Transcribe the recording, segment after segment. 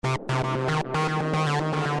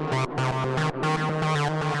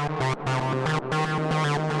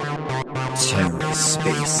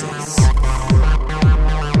TerraSpaces.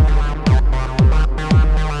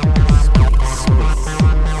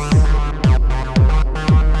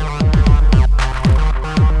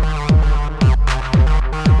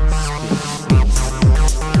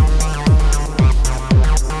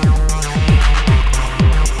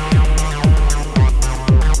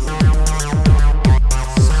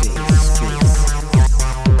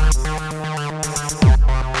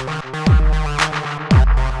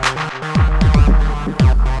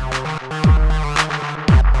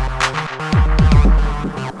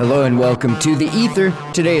 Hello and welcome to The Ether.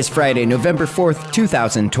 Today is Friday, November 4th,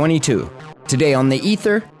 2022. Today on The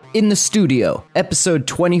Ether, In the Studio, episode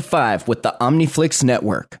 25 with the OmniFlix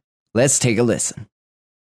network. Let's take a listen.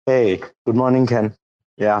 Hey, good morning, Ken.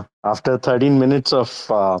 Yeah, after 13 minutes of,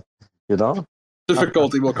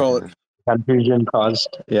 difficulty, we'll call it. Confusion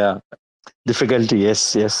caused. Yeah, difficulty,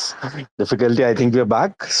 yes. Difficulty, I think we're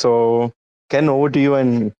back. So, Ken, over to you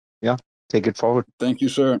and, take it forward. Thank you,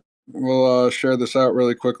 sir. We'll share this out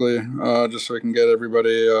really quickly, just so we can get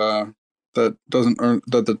everybody that doesn't know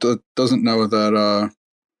that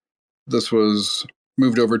this was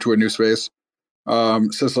moved over to a new space.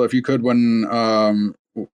 Sissel, if you could, when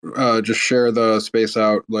just share the space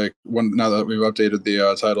out, like now that we've updated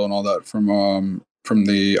the title and all that from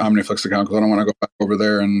the OmniFlix account, because I don't want to go back over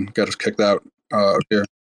there and get us kicked out here.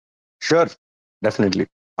 Sure, definitely.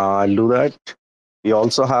 I'll do that. We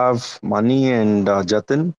also have Mani and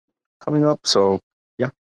Jatin coming up, so yeah.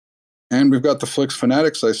 And we've got the Flix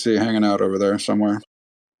fanatics I see hanging out over there somewhere.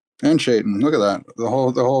 And Chayton, look at that. The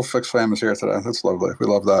whole Flix fam is here today. That's lovely. We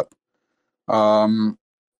love that. And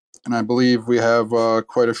I believe we have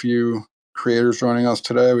quite a few creators joining us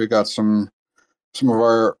today. We got some of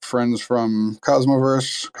our friends from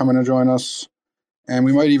Cosmoverse coming to join us. And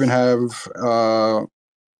we might even have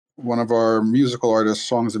one of our musical artists,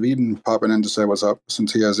 Songs of Eden, popping in to say what's up,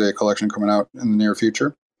 since he has a collection coming out in the near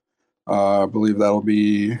future. I believe that'll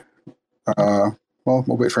be, we'll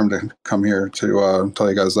wait for him to come here to tell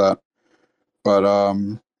you guys that. But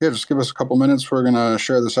just give us a couple minutes. We're going to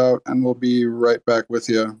share this out, and we'll be right back with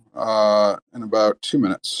you in about 2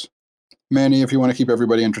 minutes. Manny, if you want to keep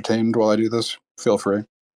everybody entertained while I do this, feel free.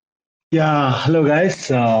 Yeah, hello guys.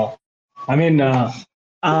 I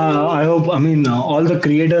hope, all the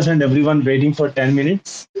creators and everyone waiting for 10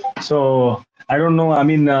 minutes. So, I don't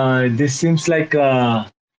know. This seems like...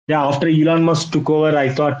 after Elon Musk took over, I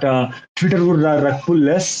thought Twitter would rug pull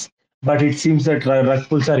less, but it seems that rug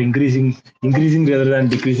pulls are increasing rather than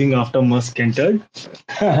decreasing after Musk entered.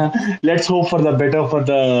 Let's hope for the better for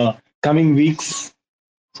the coming weeks.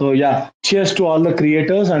 So cheers to all the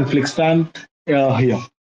creators and Flix fam here.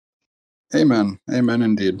 Amen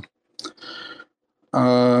indeed.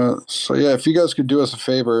 If you guys could do us a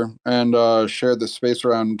favor and share the space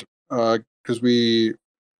around, because we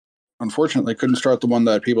unfortunately couldn't start the one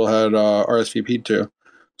that people had RSVP'd to.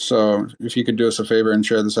 So if you could do us a favor and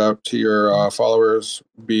share this out to your followers,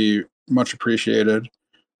 be much appreciated.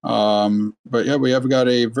 We have got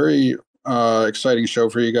a very exciting show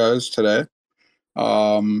for you guys today.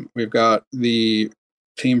 We've got the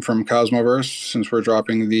team from Cosmoverse, since we're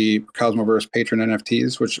dropping the Cosmoverse patron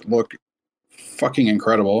NFTs, which look fucking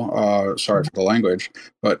incredible. Sorry for the language,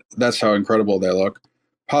 but that's how incredible they look.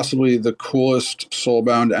 Possibly the coolest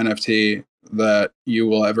soulbound NFT that you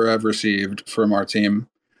will ever have received from our team,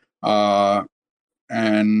 in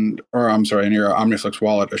your OmniFlix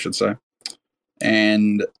wallet, I should say.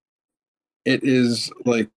 And it is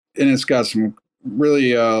and it's got some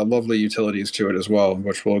really lovely utilities to it as well,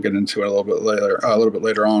 which we'll get into a little bit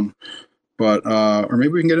later on. But or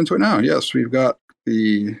maybe we can get into it now. Yes, we've got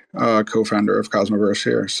the co-founder of Cosmoverse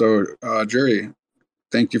here. So Jerry,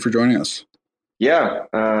 thank you for joining us. Yeah,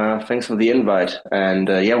 thanks for the invite. And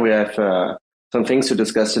we have some things to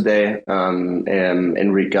discuss today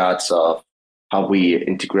in regards of how we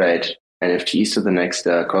integrate NFTs to the next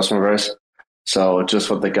Cosmoverse. So just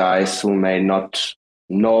for the guys who may not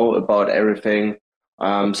know about everything.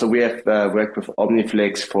 So we have worked with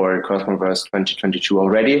OmniFlix for Cosmoverse 2022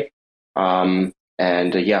 already.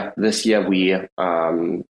 This year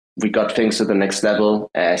we got things to the next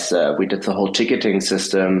level as we did the whole ticketing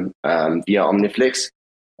system via OmniFlix.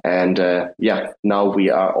 And now we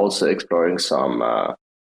are also exploring some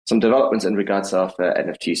developments in regards of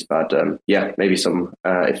NFTs. But maybe some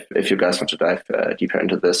if you guys want to dive deeper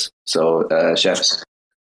into this. So, Chef.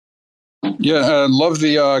 Yeah, love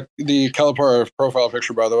the Calipar profile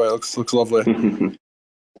picture, by the way. It looks lovely.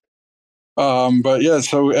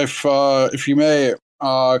 So if you may,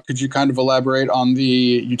 could you kind of elaborate on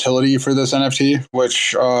the utility for this NFT,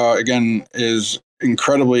 which again is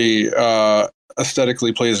incredibly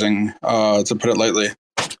aesthetically pleasing, to put it lightly?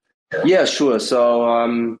 Yeah, sure. So,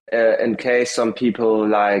 in case some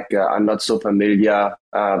people are not so familiar,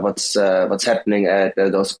 what's happening at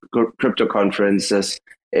those crypto conferences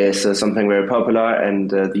is something very popular, and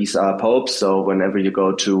these are popes. So, whenever you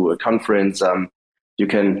go to a conference, you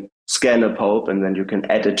can scan a pope, and then you can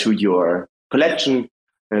add it to your collection,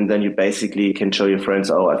 and then you basically can show your friends,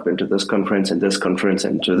 "Oh, I've been to this conference and this conference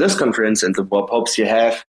and to this conference," and the more popes you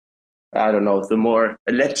have, I don't know, the more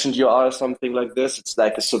a legend you are, something like this. It's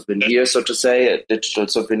like a souvenir, so to say, a digital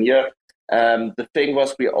souvenir. The thing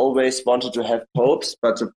was, we always wanted to have popes,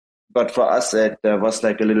 but for us, it was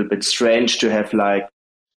like a little bit strange to have to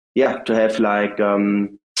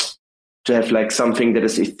have like something that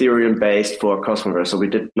is Ethereum based for Cosmoverse. So we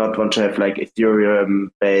did not want to have like Ethereum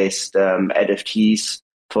based NFTs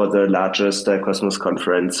for the largest Cosmos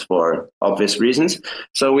conference for obvious reasons.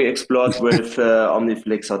 So we explored with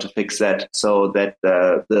OmniFlix how to fix that, so that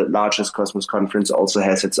the largest Cosmos conference also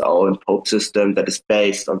has its own Pope system that is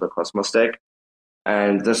based on the Cosmos stack.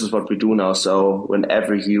 And this is what we do now. So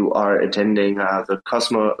whenever you are attending the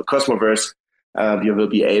Cosmoverse, you will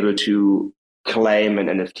be able to claim an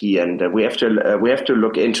NFT, and we have to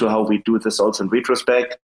look into how we do this also in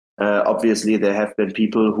retrospect. Obviously, there have been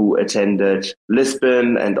people who attended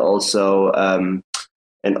Lisbon and also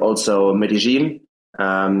Medellin.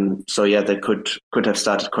 So yeah, they could have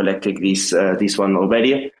started collecting these one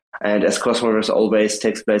already. And as Cosmoverse always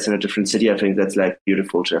takes place in a different city, I think that's like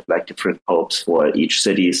beautiful to have like different popes for each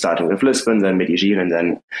city, starting with Lisbon, then Medellin, and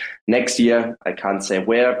then next year I can't say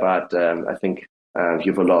where, but I think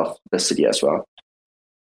you will love the city as well.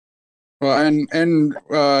 Well, and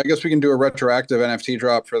I guess we can do a retroactive NFT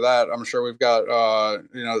drop for that. I'm sure we've got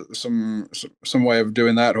some way of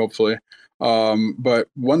doing that, hopefully. But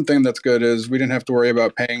one thing that's good is we didn't have to worry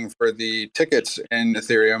about paying for the tickets in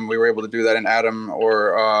Ethereum. We were able to do that in Atom,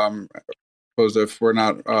 or suppose if we're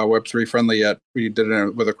not Web3 friendly yet, we did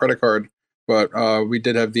it with a credit card. But we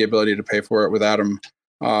did have the ability to pay for it with Atom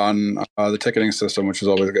on the ticketing system, which is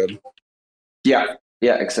always good. Yeah,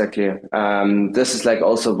 exactly. This is like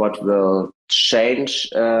also what will change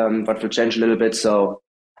a little bit. So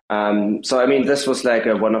I mean, this was like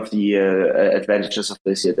one of the advantages of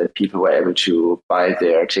this year, that people were able to buy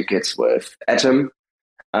their tickets with Atom.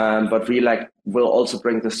 But we will also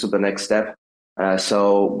bring this to the next step.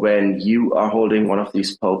 So when you are holding one of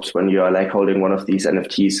these popes, when you are holding one of these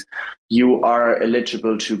NFTs, you are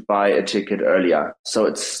eligible to buy a ticket earlier.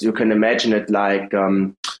 So you can imagine it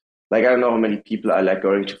I don't know how many people are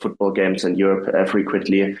going to football games in Europe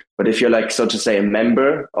frequently, but if you're so to say a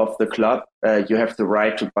member of the club, you have the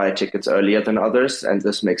right to buy tickets earlier than others, and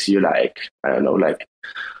this makes you I don't know,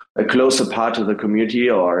 a closer part of the community,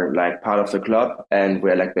 or part of the club, and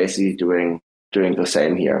we're basically doing the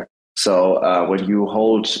same here. So when you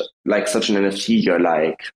hold such an NFT, you're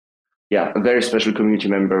a very special community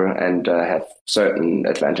member and have certain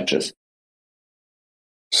advantages.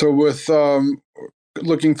 So with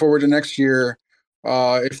looking forward to next year,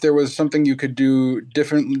 if there was something you could do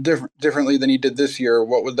differently than you did this year,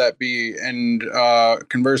 what would that be? And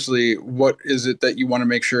conversely, what is it that you want to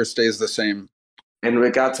make sure stays the same? In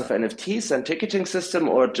regards of NFTs and ticketing system,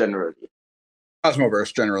 or generally?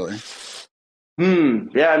 Cosmoverse, generally.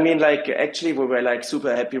 Yeah, I mean, actually, we were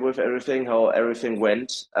super happy with everything, how everything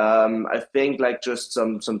went. I think just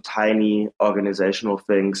some tiny organizational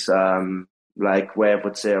things, where I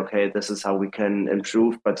would say, okay, this is how we can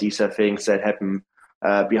improve, but these are things that happen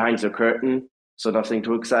behind the curtain, so nothing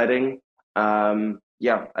too exciting.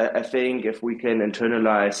 I think if we can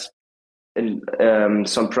internalize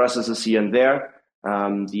some processes here and there,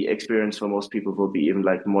 the experience for most people will be even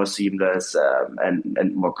more seamless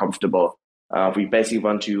and more comfortable. We basically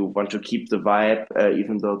want to keep the vibe,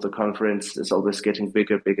 even though the conference is always getting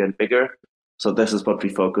bigger and bigger. So this is what we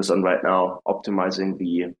focus on right now, optimizing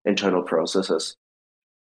the internal processes.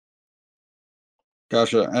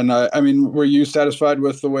 Gotcha. And I mean, were you satisfied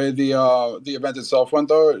with the way the event itself went,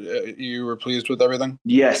 though? You were pleased with everything?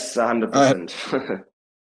 Yes, 100%.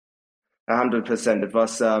 100%. It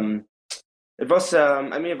was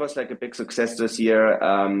I mean, it was a big success this year.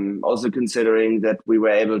 Also considering that we were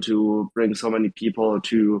able to bring so many people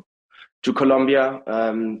to Colombia.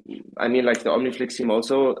 I mean, the OmniFlix team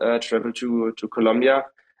also traveled to Colombia,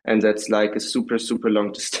 and that's a super, super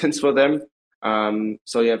long distance for them.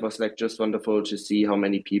 So yeah, it was just wonderful to see how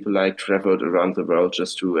many people traveled around the world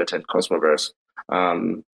just to attend Cosmoverse.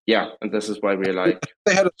 and this is why we're like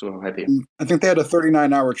they had so happy. I think they had a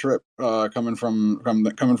 39-hour trip coming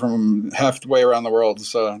from halfway around the world.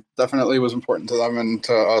 So definitely was important to them and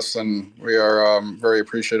to us, and we are very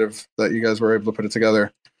appreciative that you guys were able to put it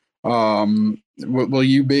together. Will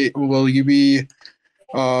you be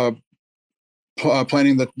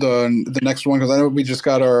planning the next one? Because I know we just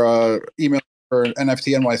got our email for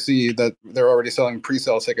NFT NYC that they're already selling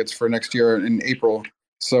pre-sale tickets for next year in April.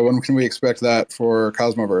 So when can we expect that for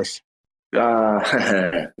Cosmoverse?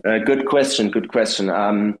 Good question.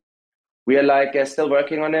 We are like still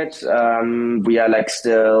working on it. We are like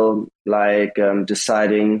still like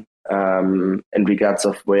deciding in regards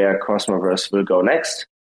of where Cosmoverse will go next.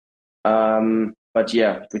 But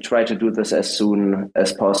yeah, we try to do this as soon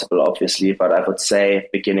as possible, obviously. But I would say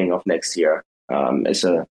beginning of next year is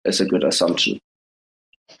a good assumption.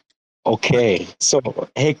 Okay. So,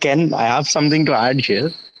 hey, Ken, I have something to add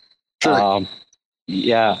here. Sure.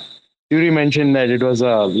 Yeah. Yuri mentioned that it was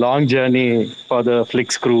a long journey for the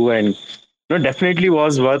Flix crew and definitely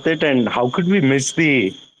was worth it. And how could we miss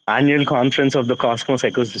the annual conference of the Cosmos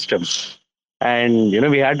ecosystem? And,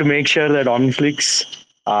 we had to make sure that OmniFlix,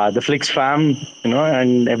 the Flix fam,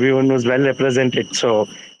 and everyone was well represented. So,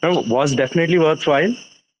 was definitely worthwhile.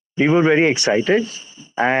 We were very excited.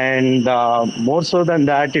 And more so than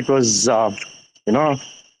that, it was, as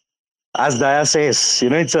Daya says,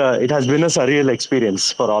 it has been a surreal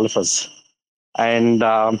experience for all of us. And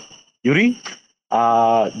Yuri,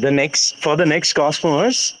 for the next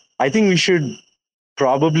Cosmos, I think we should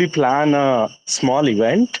probably plan a small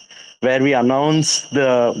event where we announce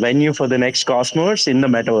the venue for the next Cosmos in the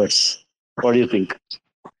metaverse. What do you think?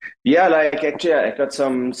 Yeah, like actually, I got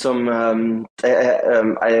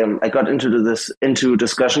I got into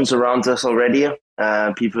discussions around this already.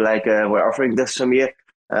 People like were offering this to me.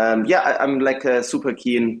 I'm like super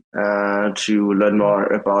keen to learn more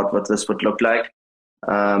about what this would look like.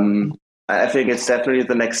 I think it's definitely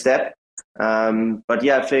the next step. But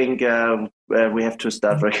yeah, I think we have to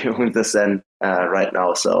start working with this then right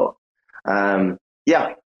now. So I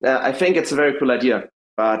think it's a very cool idea.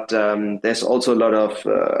 But there's also a lot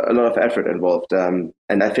of effort involved, and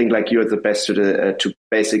I think like you're the best to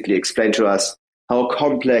basically explain to us how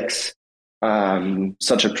complex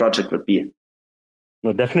such a project would be.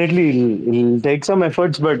 No, definitely, it'll take some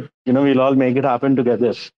efforts, but we'll all make it happen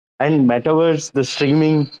together. And metaverse, the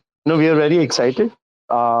streaming, we are very excited.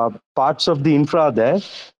 Parts of the infra are there,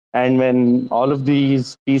 and when all of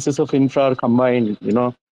these pieces of infra are combined,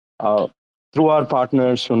 through our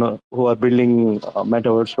partners, who are building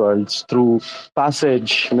metaverse worlds through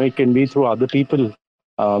Passage, it can be through other people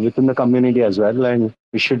within the community as well, and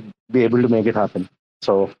we should be able to make it happen.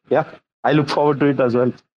 So yeah, I look forward to it as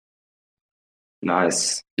well.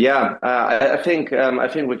 Nice. Yeah, I think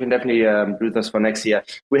we can definitely do this for next year.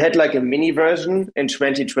 We had like a mini version in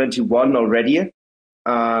 2021 already,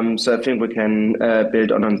 so I think we can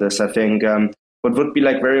build on this. I think what would be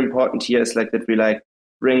like very important here is like that we like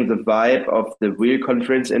bring the vibe of the real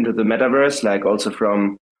conference into the metaverse, like also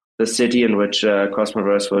from the city in which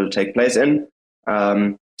Cosmoverse will take place in.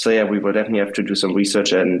 So yeah, we will definitely have to do some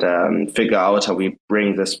research and figure out how we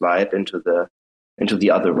bring this vibe into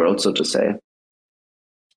the other world, so to say.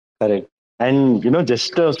 Correct. And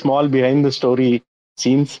just a small behind the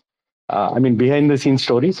scenes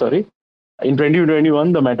story. Sorry, in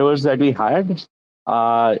 2021, the metaverse that we had,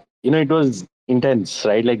 it was intense,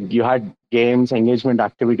 right? Like you had games, engagement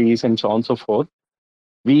activities, and so on and so forth.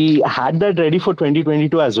 We had that ready for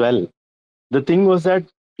 2022 as well. The thing was that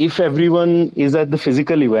if everyone is at the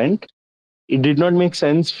physical event, it did not make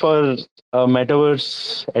sense for a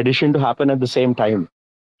metaverse edition to happen at the same time.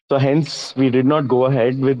 So hence we did not go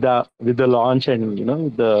ahead with the launch and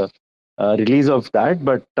the release of that,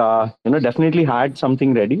 but definitely had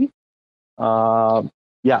something ready.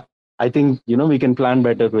 Yeah, I think we can plan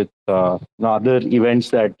better with other events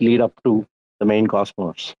that lead up to the main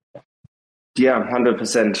Cosmos. Yeah,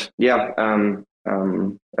 100%. Yeah,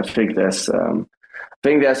 I think there's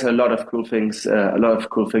a lot of cool things,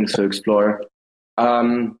 to explore.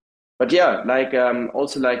 But yeah, like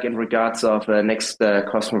also like in regards of next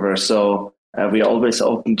Cosmoverse, so we are always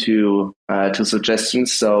open to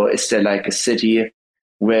suggestions. So is there like a city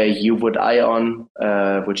where you would eye on,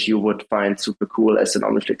 which you would find super cool as an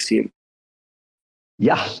OmniFlix team?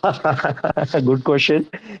 Yeah, good question.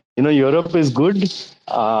 Europe is good.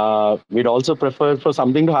 We'd also prefer for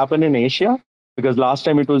something to happen in Asia because last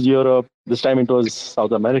time it was Europe, this time it was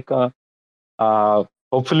South America.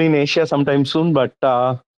 Hopefully in Asia sometime soon, but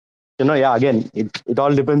again, it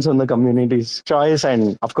all depends on the community's choice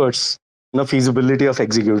and of course, feasibility of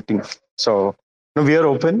executing. So we are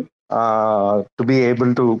open. to be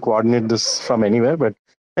able to coordinate this from anywhere. But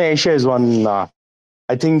Asia is one, I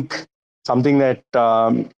think, something that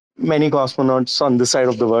many cosmonauts on this side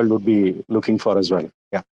of the world would be looking for as well.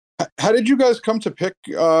 Yeah. How did you guys come to pick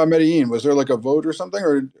Medellin? Was there like a vote or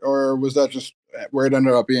something, or was that just where it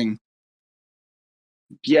ended up being?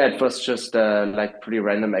 Yeah, it was just like pretty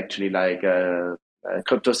random actually. Like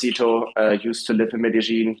Cryptocito used to live in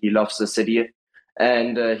Medellin. He loves the city,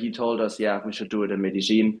 and he told us, yeah, we should do it in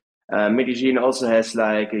Medellin. Medellin also has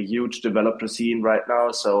like a huge developer scene right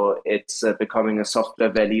now, so it's becoming a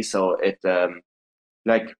software valley. So it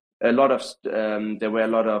like a lot of there were a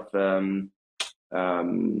lot of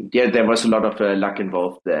yeah, there was a lot of luck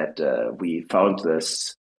involved that we found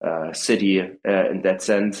this city in that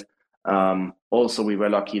sense. Also, we were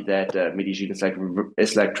lucky that Medellin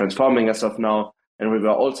is like transforming as of now, and we were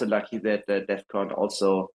also lucky that DEF CON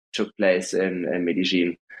also took place in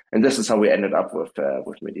Medellin, and this is how we ended up with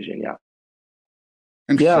Medellin. Yeah.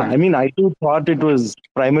 Yeah, I mean, I too thought it was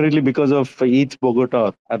primarily because of ETH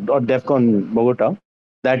Bogota or DEF CON Bogota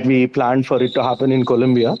that we planned for it to happen in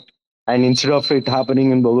Colombia, and instead of it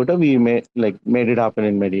happening in Bogota, we made it happen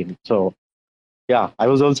in Medellin. So yeah, I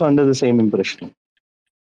was also under the same impression.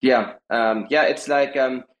 Yeah, yeah, it's like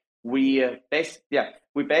we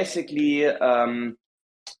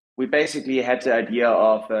we basically had the idea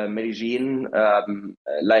of Medellin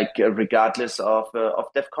like regardless of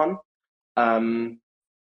DEF CON.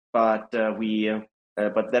 But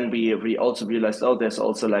but then we also realized, oh, there's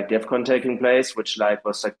also like DEF CON taking place, which like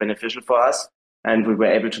was like beneficial for us, and we were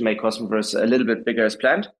able to make Cosmoverse a little bit bigger as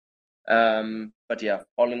planned. But yeah,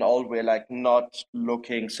 all in all, we're like not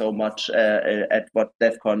looking so much at what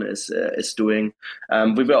DEF CON is doing.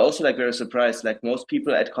 We were also like very surprised. Like most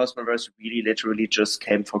people at Cosmoverse really literally just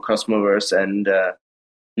came for Cosmoverse and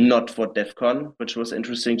not for DEF CON, which was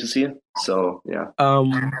interesting to see. So yeah.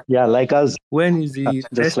 Yeah, like us. When is the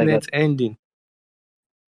Just like testnet ending?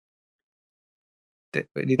 The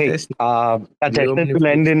test, that testnet will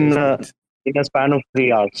end in a span of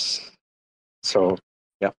 3 hours. So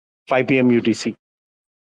yeah, 5 p.m. UTC.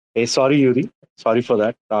 Hey, sorry, Yuri. Sorry for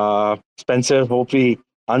that. Spencer, hope we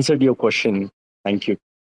answered your question. Thank you.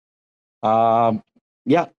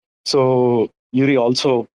 Yeah. So Yuri,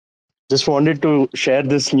 also just wanted to share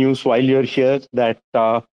this news while you're here that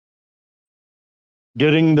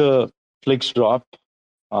during the Flix drop,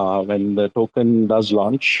 when the token does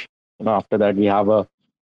launch, after that we have a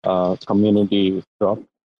community drop.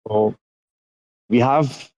 So we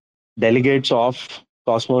have delegates of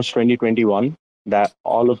Cosmos 2021, that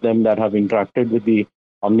all of them that have interacted with the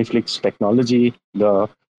OmniFlix technology, the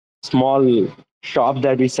small shop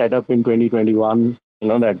that we set up in 2021,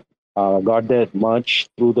 that got their merch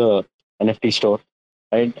through the NFT store,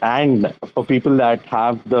 right? And for people that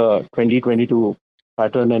have the 2022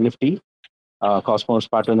 pattern NFT, Cosmos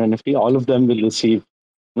pattern NFT, all of them will receive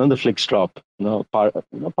the Flix drop,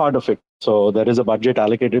 part of it. So there is a budget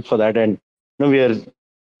allocated for that, and we are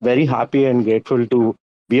very happy and grateful to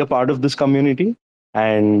be a part of this community,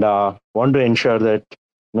 and want to ensure that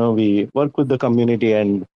we work with the community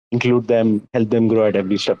and include them, help them grow at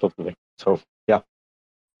every step of the way. So yeah,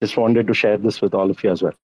 just wanted to share this with all of you as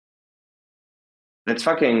well. That's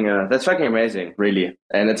fucking amazing, really,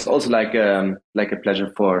 and it's also like a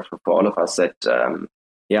pleasure for all of us that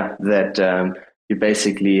that you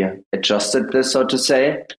basically adjusted this, so to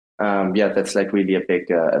say. Yeah, that's like really a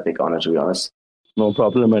big honor, to be honest. No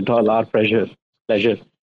problem at all. Our pleasure.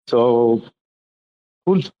 So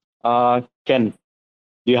cool. Ken,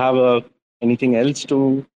 do you have anything else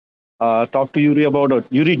to talk to Yuri about? Or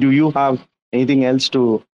Yuri, do you have anything else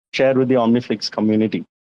to share with the OmniFlix community?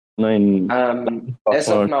 As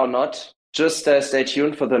of now, not. Just stay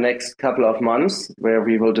tuned for the next couple of months, where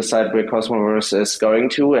we will decide where Cosmoverse is going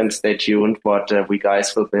to, and stay tuned what we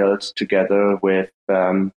guys will build together with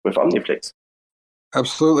OmniFlix.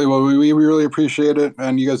 Absolutely. Well, we really appreciate it,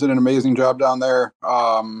 and you guys did an amazing job down there.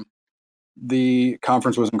 The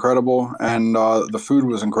conference was incredible, and the food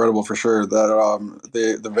was incredible for sure. That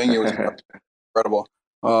the venue was incredible.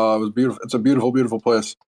 It was beautiful. It's a beautiful, beautiful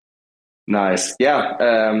place. Nice.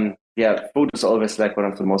 Yeah. Yeah. Food is always like one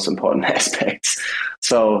of the most important aspects.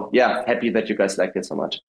 So yeah, happy that you guys liked it so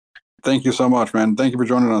much. Thank you so much, man. Thank you for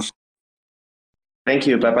joining us. Thank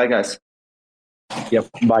you. Bye, guys. Yep.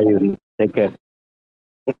 Bye, Yuri. Take care.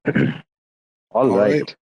 All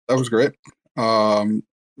right. That was great.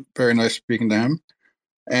 Very nice speaking to him.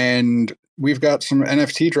 And we've got some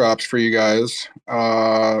NFT drops for you guys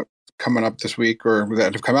coming up this week, or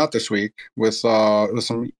that have come out this week with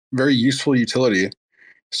some very useful utility.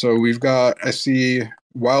 So we've got, I see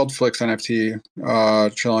WildFlix NFT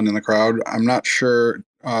chilling in the crowd. I'm not sure.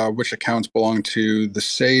 which accounts belong to the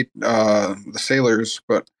sailors,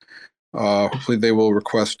 but hopefully they will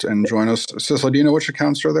request and join us. Sisla, do you know which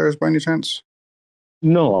accounts are theirs by any chance?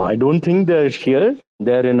 No, I don't think they're here.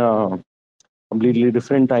 They're in a completely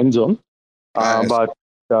different time zone. But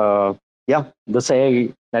yeah, the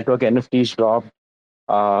say network NFTs dropped.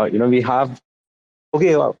 We have.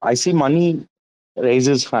 Okay, I see Money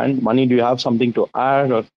raises hand. Money, do you have something to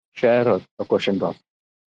add or share or a question, Rob?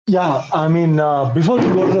 Yeah, I mean, before we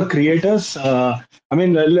go to the creators,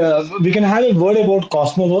 we can have a word about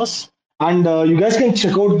Cosmoverse, and you guys can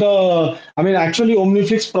check out the. I mean, actually,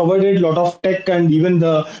 OmniFlix provided a lot of tech, and even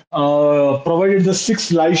the provided the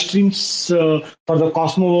 6 live streams for the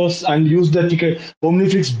Cosmoverse, and used the ticket.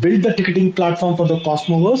 OmniFlix built the ticketing platform for the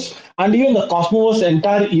Cosmoverse, and even the Cosmoverse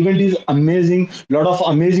entire event is amazing. Lot of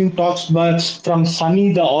amazing talks by from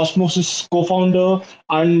Sunny, the Osmosis co-founder,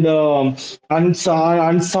 and and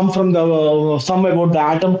some from the some about the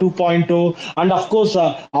Atom 2.0, and of course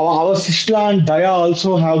our Sishla and Daya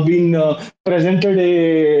also have been presented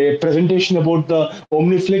a presentation about the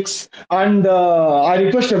OmniFlix, and I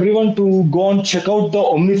request everyone to go and check out the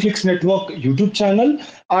OmniFlix Network YouTube channel,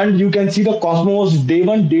 and you can see the Cosmos day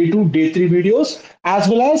 1, day 2, day 3 videos, as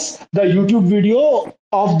well as the YouTube video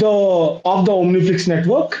of the OmniFlix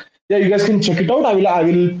Network. Yeah, you guys can check it out. I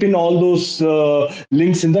will pin all those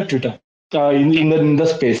links in the Twitter in the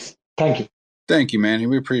space. Thank you. Thank you, Manny.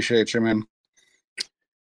 We appreciate you, man.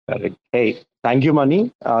 Correct. Hey, thank you,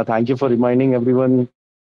 Money. Thank you for reminding everyone.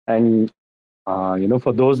 And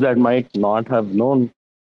for those that might not have known,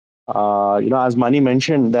 as Money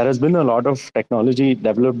mentioned, there has been a lot of technology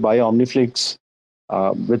developed by OmniFlix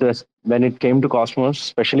with us when it came to Cosmos,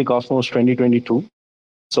 especially Cosmos 2022.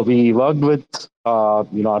 So we worked with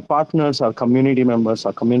our partners, our community members,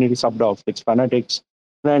 our community subdocs, Flix fanatics,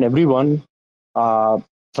 and everyone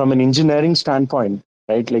from an engineering standpoint,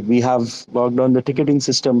 right? Like we have worked on the ticketing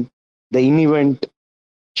system, the in-event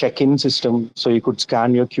check-in system, so you could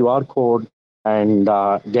scan your QR code and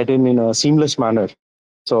get in a seamless manner.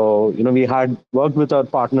 So we had worked with our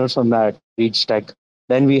partners on that, Reach Tech.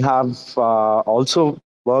 Then we have also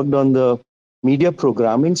worked on the media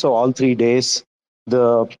programming. So all 3 days,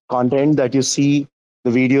 the content that you see,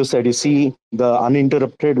 the videos that you see, the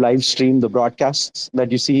uninterrupted live stream, the broadcasts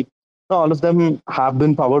that you see, all of them have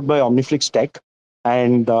been powered by OmniFlix Tech.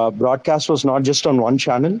 And broadcast was not just on one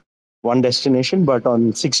channel, one destination, but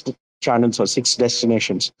on 6 channels or 6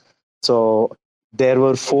 destinations. So there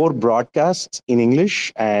were 4 broadcasts in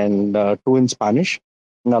English and 2 in Spanish.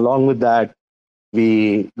 And along with that,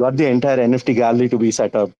 we got the entire NFT gallery to be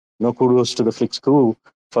set up. Kudos to the Flix crew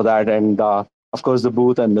for that. And of course, the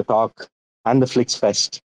booth and the talk and the Flix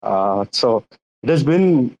Fest. So it has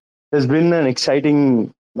been an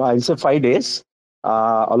exciting, I'll say 5 days,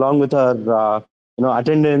 along with our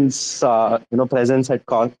attendance, presence at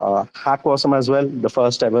Hack Awesome as well, the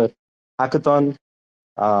first ever hackathon,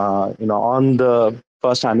 on the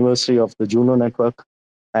first anniversary of the Juno network.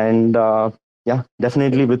 And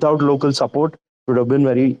definitely without local support, it would have been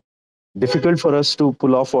very difficult for us to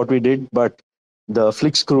pull off what we did. But the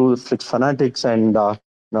Flix crew, Flix fanatics, and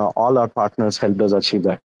all our partners helped us achieve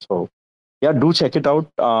that. So yeah, do check it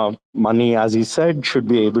out. Money, as he said, should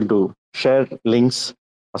be able to share links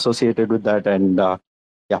associated with that. And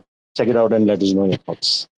check it out and let us know your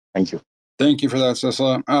thoughts. Thank you. Thank you for that,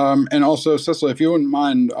 Sisla. And also, Sisla, if you wouldn't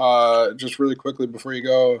mind, just really quickly before you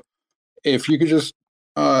go, if you could just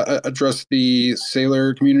address the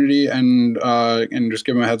Sailor community and just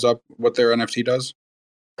give them a heads up what their NFT does.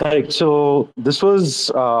 Correct. So this was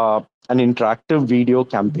an interactive video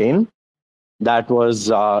campaign that was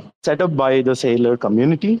set up by the Sailor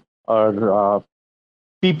community or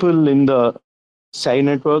people in the SAI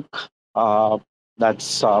network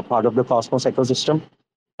that's part of the Cosmos ecosystem.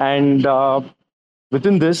 And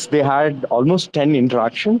within this, they had almost 10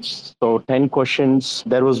 interactions. So 10 questions.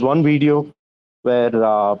 There was one video where,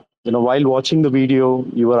 while watching the video,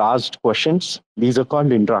 you were asked questions. These are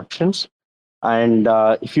called interactions. And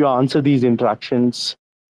if you answer these interactions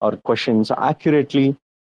or questions accurately,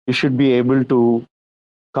 you should be able to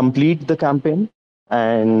complete the campaign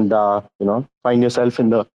and find yourself in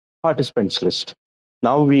the participants list.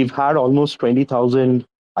 Now we've had almost 20,000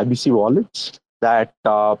 IBC wallets that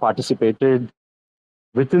participated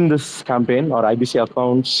within this campaign, or IBC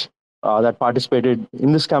accounts that participated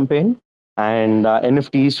in this campaign, and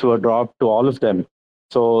NFTs were dropped to all of them.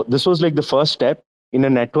 So this was like the first step in a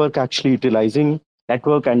network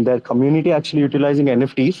and their community actually utilizing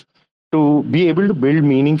NFTs to be able to build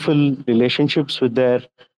meaningful relationships with their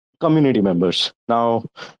community members. Now,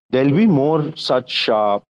 there'll be more such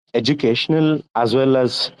educational as well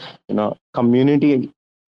as community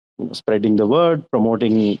spreading the word,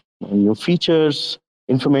 promoting new features,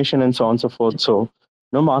 information, and so on and so forth. So,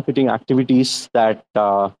 marketing activities that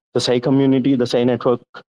the SAI community, the SAI network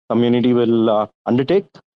community will undertake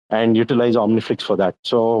and utilize OmniFlix for that.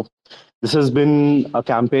 So, this has been a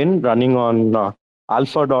campaign running on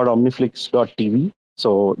alpha.omniflix.tv.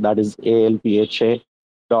 So, that is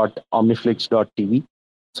alpha.omniflix.tv.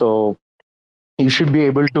 So, you should be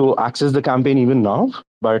able to access the campaign even now.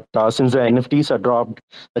 But since the NFTs are dropped,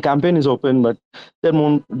 the campaign is open, but there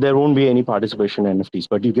won't be any participation in NFTs.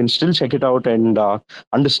 But you can still check it out and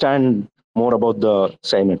understand more about the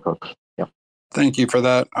SAI network. Yeah. Thank you for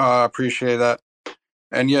that. Appreciate that.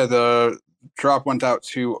 And yeah, the drop went out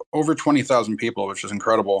to over 20,000 people, which is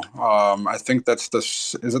incredible. I think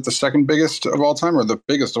is it the second biggest of all time or the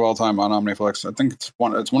biggest of all time on OmniFlix? I think it's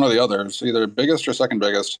one or the other. It's either biggest or second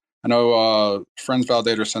biggest. I know Friends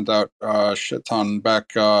Validator sent out a shit ton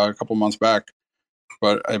back a couple months back,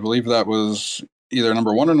 but I believe that was either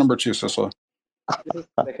number one or number two, Sisla.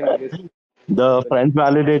 The Friends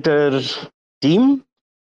Validator team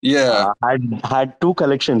Yeah. had two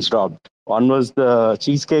collections dropped. One was the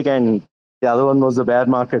cheesecake and the other one was the bear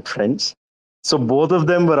market friends. So both of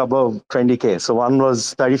them were above 20K. So one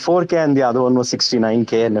was 34K and the other one was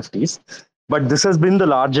 69K NFTs. But this has been the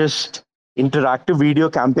largest interactive video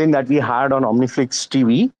campaign that we had on OmniFlix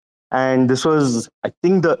TV. And this was, I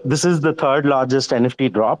think, this is the third largest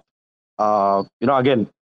NFT drop. Again,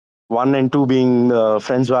 1 and 2 being the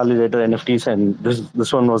Friends Validator NFTs, and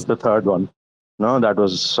this one was the third one. No, that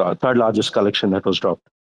was third largest collection that was dropped.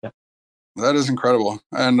 Yeah, that is incredible,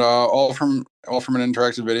 and all from an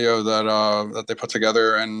interactive video that they put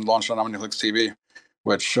together and launched on OmniFlix TV,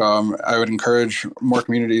 which I would encourage more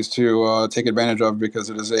communities to take advantage of because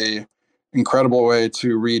it is a incredible way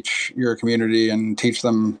to reach your community and teach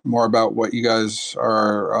them more about what you guys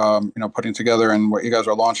are putting together and what you guys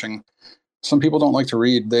are launching. Some people don't like to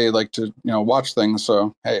read; they like to watch things.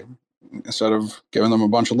 So hey, instead of giving them a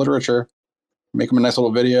bunch of literature, make them a nice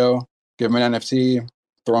little video, give them an NFT,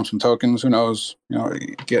 throw them some tokens. Who knows?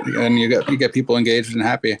 You get people engaged and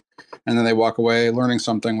happy, and then they walk away learning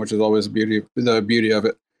something, which is always the beauty of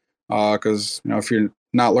it. Because if you're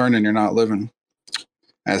not learning, you're not living,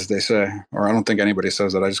 as they say. Or I don't think anybody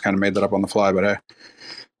says that. I just kind of made that up on the fly, but hey,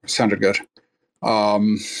 it sounded good.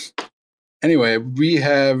 Anyway, we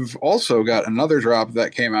have also got another drop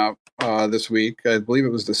that came out this week. I believe it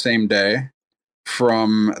was the same day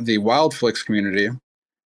from the WildFlix community,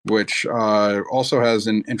 which also has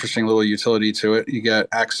an interesting little utility to it. You get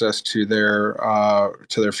access to their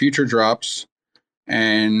future drops,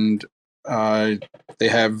 and they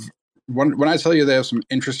have when I tell you they have some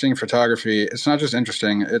interesting photography, it's not just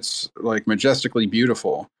interesting; it's like majestically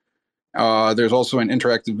beautiful. There's also an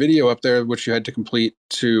interactive video up there which you had to complete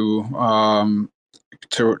to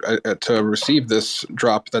receive this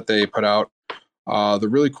drop that they put out. The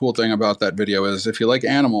really cool thing about that video is if you like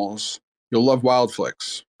animals, you'll love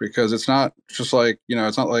WildFlix because it's not just like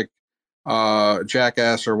it's not like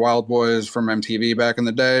Jackass or Wild Boys from MTV back in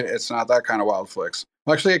the day. It's not that kind of WildFlix.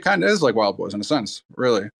 Well, actually, it kind of is like Wild Boys in a sense,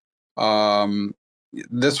 really.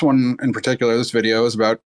 This one in particular, this video is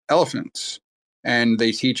about elephants, and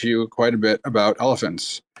they teach you quite a bit about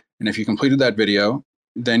elephants. And if you completed that video,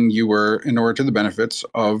 then you were in order to the benefits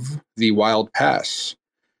of the Wild Pass.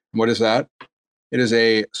 What is that? It is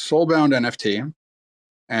a soulbound NFT,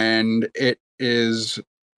 and it is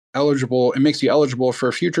eligible. It makes you eligible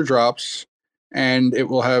for future drops, and it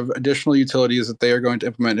will have additional utilities that they are going to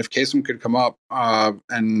implement. If Kasem could come up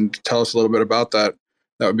and tell us a little bit about that,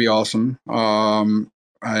 that would be awesome.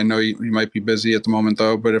 I know you might be busy at the moment,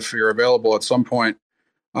 though, but if you're available at some point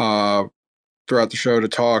throughout the show to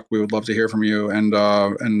talk, we would love to hear from you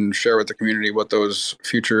and share with the community what those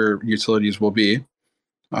future utilities will be.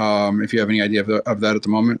 If you have any idea of that at the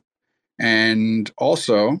moment. And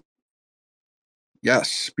also,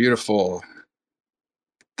 yes, beautiful.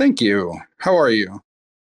 Thank you. How are you?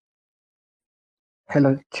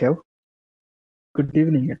 Hello, Chev. Good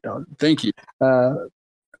evening at all. Thank you. I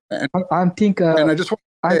think and I just want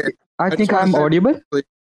to say, I think I'm audible.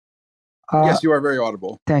 Yes, you are very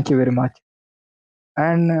audible. Thank you very much.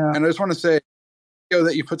 And I just want to say, the video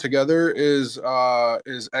that you put together is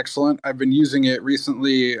excellent. I've been using it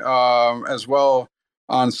recently as well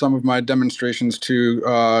on some of my demonstrations to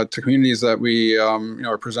communities that we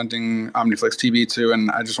are presenting OmniFlix TV to,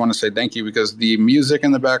 and I just want to say thank you because the music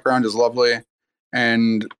in the background is lovely,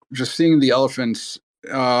 and just seeing the elephants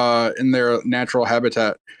in their natural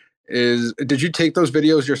habitat is. Did you take those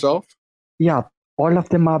videos yourself? Yeah, all of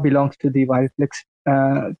them belongs to the WildFlix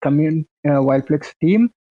WildFlix team,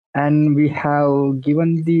 and we have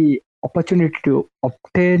given the opportunity to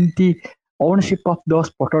obtain the ownership of those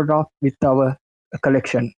photographs with our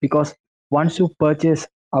collection, because once you purchase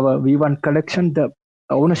our V1 collection, the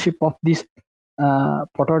ownership of this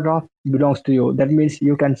photograph belongs to you. That means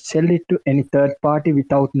you can sell it to any third party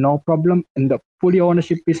without no problem, and the fully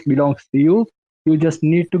ownership is belongs to you. You just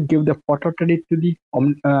need to give the photo credit to the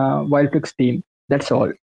Wildflix team. That's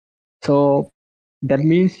all. So that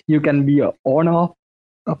means you can be a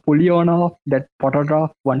fully owner of that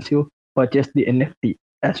photograph once you purchase the NFT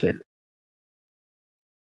as well.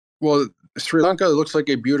 Well, Sri Lanka looks like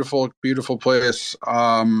a beautiful, beautiful place.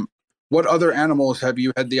 What other animals have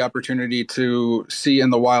you had the opportunity to see in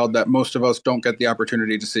the wild that most of us don't get the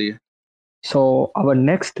opportunity to see? So our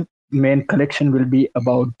next main collection will be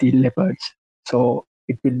about the leopards. So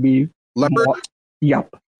it will be Leopard? more,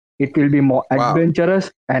 yep, it will be more Wow.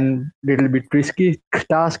 adventurous and little bit risky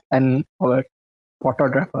task. And our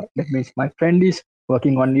photographer, that means my friend, is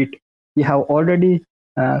working on it. We have already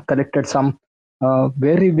collected some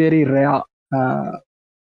very very rare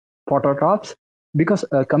photographs, because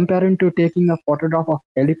comparing to taking a photograph of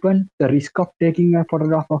elephant, the risk of taking a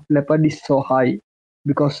photograph of leopard is so high,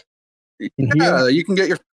 because in here Yeah, you can get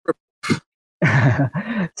your.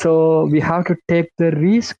 so we have to take the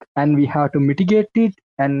risk and we have to mitigate it,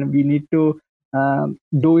 and we need to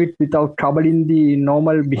do it without troubling the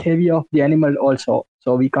normal behavior of the animal also.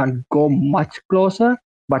 So we can't go much closer,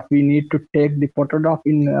 but we need to take the photograph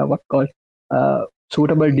in what called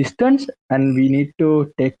suitable distance, and we need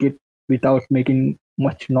to take it without making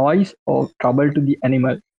much noise or trouble to the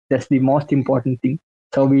animal. That's the most important thing.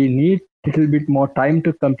 So we need a little bit more time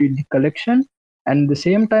to complete the collection, and the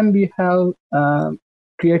same time we have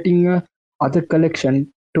creating other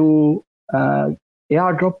collection to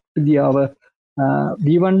airdrop to the our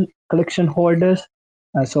V1 collection holders.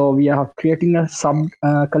 So we are creating a sub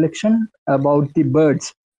collection about the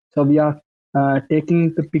birds. So we are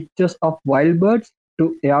taking the pictures of wild birds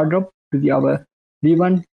to airdrop to the our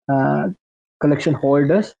V1 collection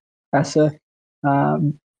holders as a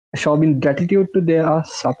showing gratitude to their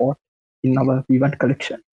support in our V1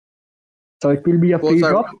 collection. So it will be a free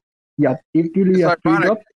drop. Yeah, it will be a free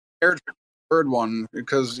drop. Air bird one,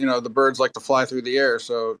 because the birds like to fly through the air,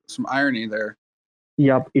 so some irony there.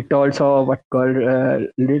 Yep, it also what called a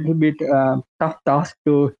little bit tough task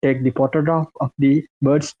to take the photograph of the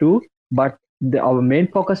birds too. But our main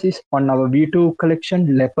focus is on our V2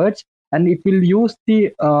 collection leopards, and it will use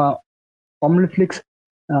the OmniFlix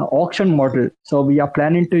auction model. So we are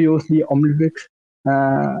planning to use the OmniFlix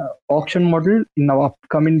auction model in our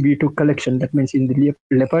upcoming V2 collection. That means in the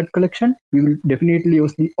leopard collection, we will definitely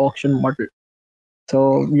use the auction model.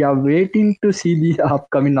 So we are waiting to see the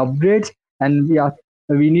upcoming upgrades, and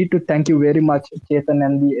we need to thank you very much, Chetan,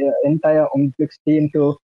 and the entire OmniFlix team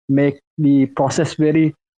to make the process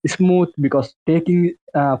very smooth, because taking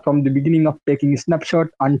from the beginning of taking a snapshot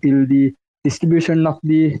until the distribution of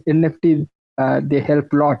the NFT, they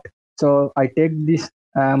help a lot. So I take this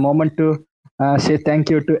moment to say thank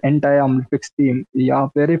you to entire OmniFlix team. We are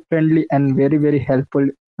very friendly and very very helpful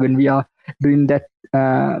when we are doing that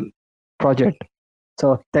project.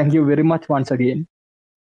 So thank you very much once again.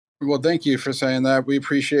 Well, thank you for saying that. We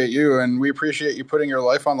appreciate you, and we appreciate you putting your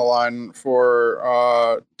life on the line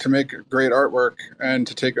for to make great artwork and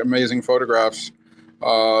to take amazing photographs.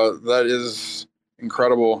 That is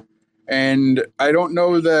incredible. And I don't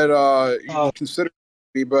know that you consider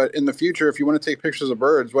me, but in the future, if you want to take pictures of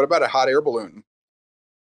birds, what about a hot air balloon?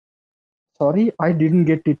 Sorry, I didn't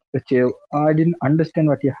get it, Chev. I didn't understand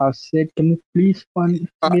what you have said. Can you please once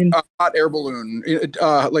again? A hot air balloon,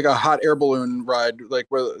 like a hot air balloon ride, like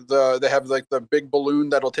where they have like the big balloon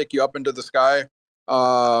that'll take you up into the sky.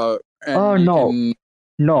 No,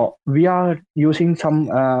 we are using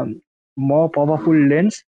some more powerful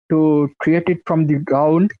lens to create it from the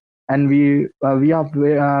ground, and we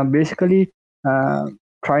are basically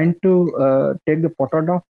trying to take the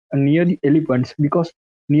photograph near the elephants, because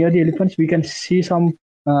near the elephants we can see some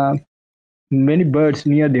many birds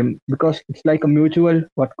near them, because it's like a mutual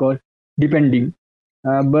what called depending.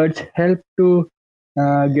 Birds help to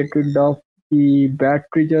get rid of the bad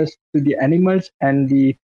creatures to the animals, and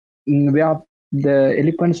where the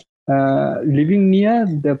elephants living near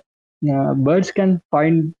the birds can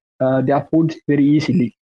find their food very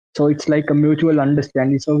easily. So it's like a mutual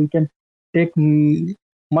understanding. So we can take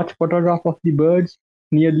much photograph of the birds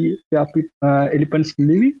near the where elephants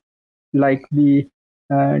living, like the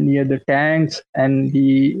near the tanks and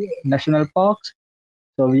the national parks.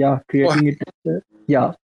 So we are creating it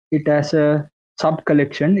as a sub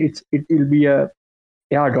collection. It will be a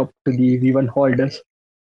airdrop to the V1 holders.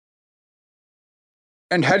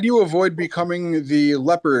 And how do you avoid becoming the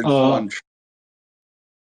leopard lunch?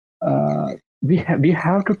 We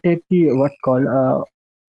have to take the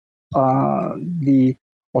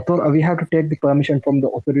we have to take the permission from the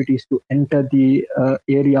authorities to enter the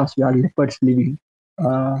areas where leopards living.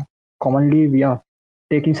 Commonly, we are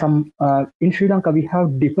taking some. In Sri Lanka, we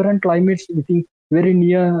have different climates within very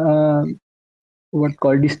near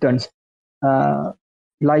distance.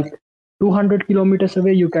 Like 200 kilometers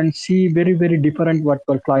away, you can see very different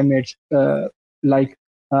climates.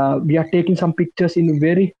 We are taking some pictures in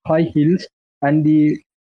very high hills, and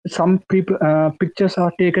some pictures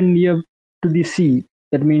are taken near to the sea.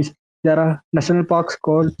 That means there are national parks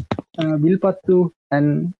called Vilpattu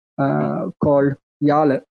and called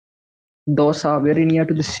Yala. Those are very near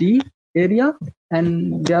to the sea area,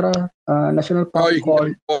 and there are national parks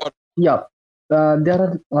called there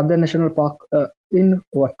are other national park in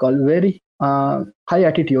very high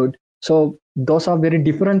altitude. So those are very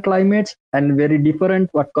different climates and very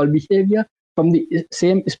different behavior from the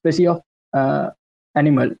same species of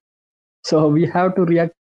animal. So we have to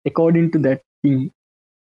react according to that thing.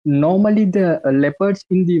 Normally, the leopards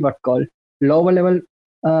in the lower level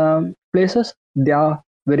places, they are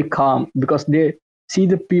very calm because they see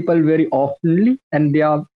the people very oftenly, and they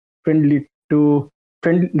are friendly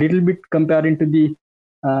little bit comparing to the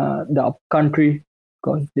up country,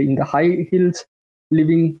 because in the high hills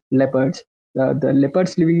living leopards, the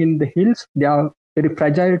leopards living in the hills, they are very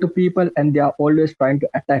fragile to people, and they are always trying to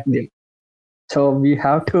attack them. So we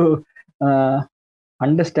have to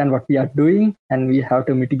understand what we are doing, and we have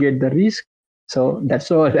to mitigate the risk. So that's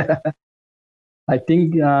all. I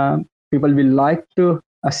think people will like to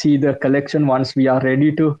see the collection once we are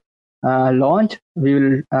ready to launch. We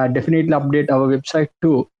will definitely update our website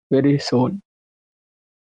too very soon.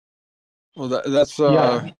 Well, that's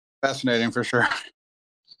fascinating for sure.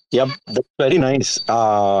 Yep, that's very nice.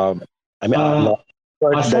 I mean,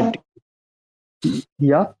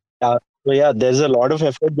 there's a lot of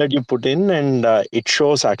effort that you put in, and it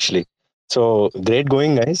shows actually. So great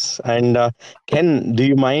going, guys. And Ken, do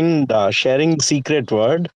you mind sharing the secret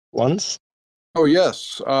word once? Oh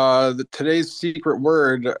yes. Today's secret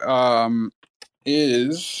word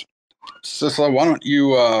is Sisla. Why don't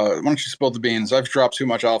you spill the beans? I've dropped too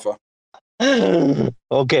much alpha.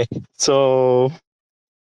 Okay, so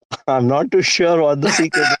I'm not too sure what the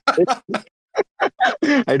secret is.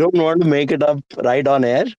 I don't want to make it up right on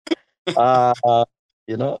air. I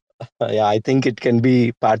think it can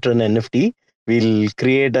be pattern NFT. We'll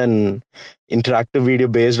create an interactive video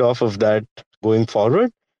based off of that going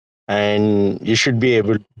forward, and you should be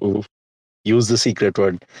able to use the secret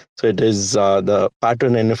word. So it is the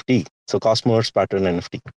pattern NFT. So Cosmos pattern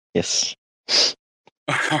NFT. Yes.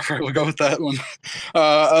 All right, we'll go with that one.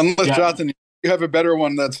 Unless Jonathan, you have a better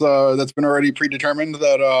one that's been already predetermined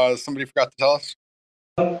that somebody forgot to tell us.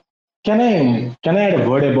 Can I add a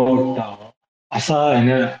word about ASA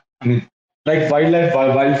and like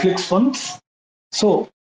WildFlix funds? So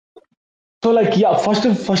firstly,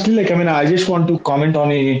 I just want to comment on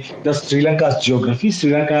the Sri Lanka's geography.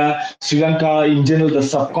 Sri Lanka in general, the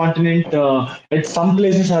subcontinent, at some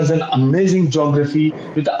places has an amazing geography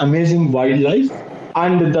with amazing wildlife.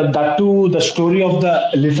 And that too, the story of the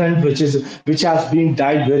elephant, which has been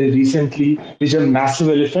died very recently, which is a massive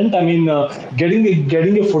elephant. Getting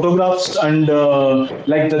a photographs and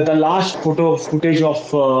like the last footage of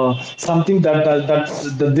something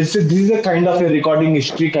this is a kind of a recording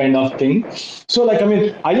history kind of thing. So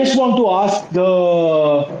I just want to ask the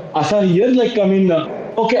Asa here, there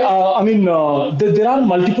are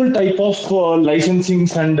multiple type of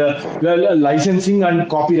licensings and licensing and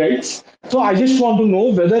copyrights. So I just want to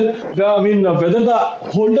know whether the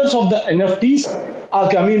holders of the NFTs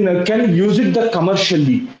can use it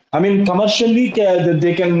commercially. Commercially,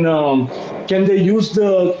 they can they use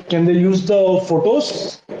the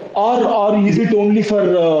photos, or is it only for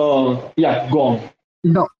go on?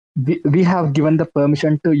 No, we have given the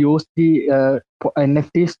permission to use the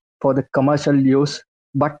NFTs for the commercial use,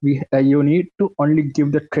 but you need to only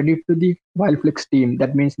give the credit to the WildFlix team.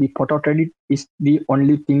 That means the photo credit is the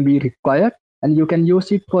only thing we require, and you can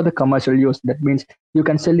use it for the commercial use. That means you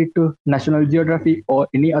can sell it to National Geographic or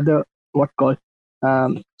any other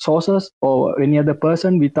sources or any other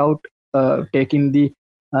person without taking the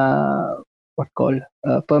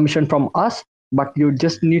permission from us. But you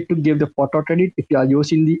just need to give the photo credit if you are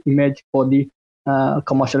using the image for the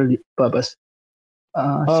commercial purpose.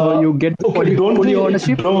 So you get fully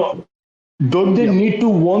ownership. Don't they need to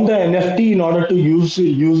own the NFT in order to use the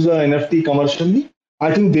NFT commercially?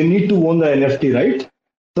 I think they need to own the NFT, right?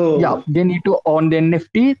 So yeah, they need to own the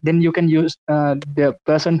NFT. Then you can use the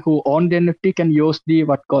person who own the NFT can use the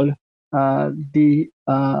what called the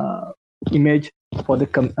image for the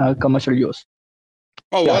commercial use.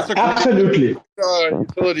 Oh, well, that's a great absolutely.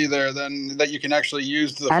 utility there. Then that you can actually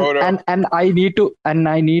use the And photo. and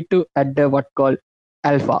I need to add the what called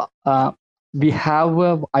alpha. We have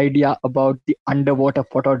an idea about the underwater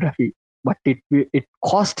photography, but it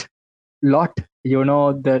costs lot.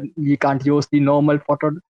 That we can't use the normal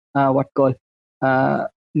photo what call uh,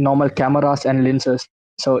 normal cameras and lenses,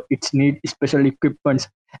 so it's need special equipments.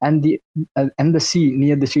 And the sea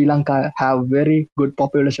near the Sri Lanka have very good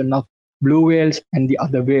population of blue whales and the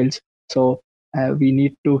other whales, so we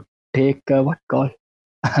need to take what call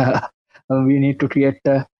we need to create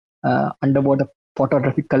a underwater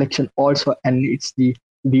photographic collection also, and it's the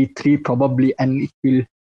V3 probably, and it will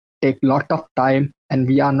take lot of time, and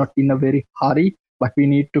we are not in a very hurry, but we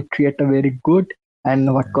need to create a very good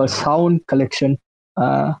and what called sound collection,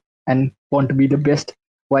 and want to be the best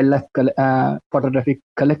wildlife photographic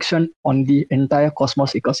collection on the entire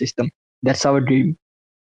cosmos ecosystem. That's our dream.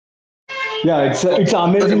 Yeah, it's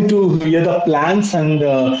amazing to hear the plans and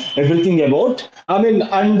everything about. I mean,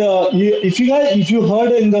 and if you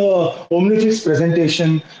heard in the OmniFlix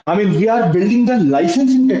presentation, I mean, we are building the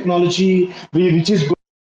licensing technology, which is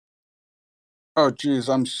Oh, geez,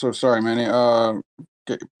 I'm so sorry, Manny. You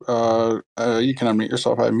can unmute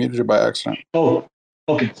yourself. I muted you by accident. Oh,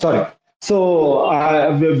 okay, sorry. So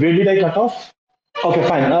where did I cut off? Okay,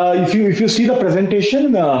 fine. If you see the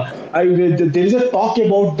presentation, there is a talk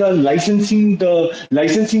about the licensing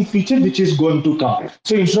feature which is going to come.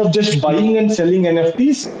 So instead of just buying and selling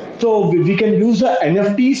NFTs, so we can use the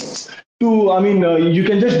NFTs to. I mean, you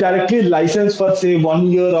can just directly license for say 1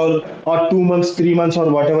 year or 2 months, 3 months,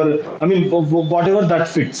 or whatever. I mean, whatever that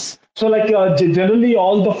fits. So like generally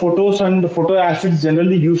all the photos and the photo assets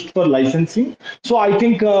generally used for licensing. So I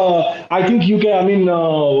think you can. I mean,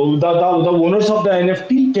 the owners of the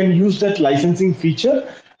NFT can use that licensing feature.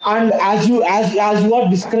 And as you are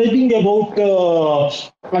describing about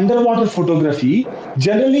underwater photography,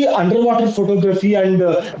 generally underwater photography and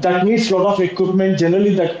that needs a lot of equipment.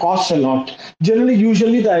 Generally, that costs a lot. Generally,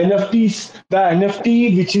 usually the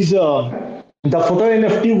NFT which is the photo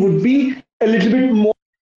NFT would be a little bit more.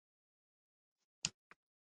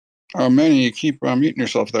 Manny, you keep muting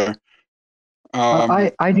yourself there.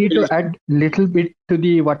 I need to add little bit to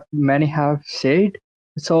the what many have said.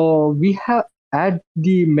 So we have add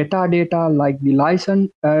the metadata like the license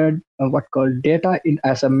what called data in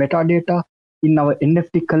as a metadata in our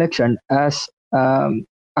NFT collection. As I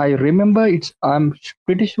remember, I'm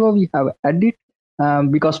pretty sure we have added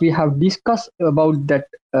because we have discussed about that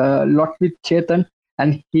lot with Chetan,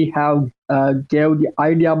 and he have gave the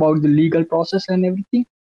idea about the legal process and everything.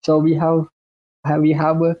 So we have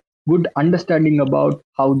a good understanding about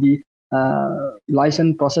how the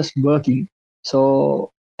license process working.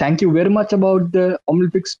 So thank you very much about the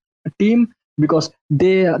OmniFlix team, because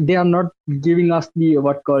they are not giving us the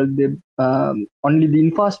what called the only the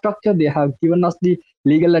infrastructure. They have given us the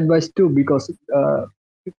legal advice too, because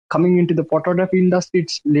coming into the photography industry,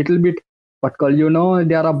 it's little bit what called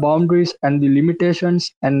there are boundaries and the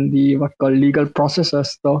limitations and the what called legal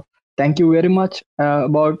processes. So thank you very much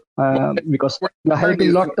about because you're helping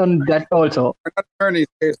a lot on that also. We're not attorneys,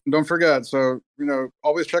 Jason, don't forget. So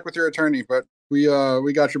always check with your attorney. But we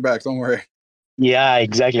got your back. Don't worry. Yeah,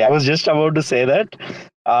 exactly. I was just about to say that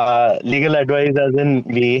legal advice, as in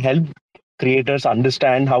we help creators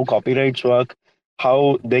understand how copyrights work,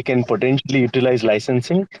 how they can potentially utilize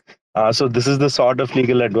licensing. So this is the sort of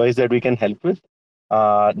legal advice that we can help with.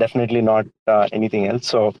 Definitely not anything else.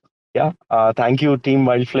 So yeah, thank you, Team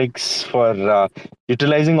Wildflix, for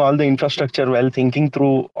utilizing all the infrastructure well, thinking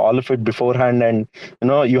through all of it beforehand, and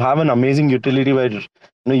you have an amazing utility where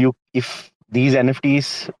you if these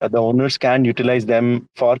NFTs, the owners can utilize them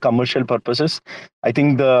for commercial purposes. I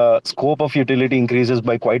think the scope of utility increases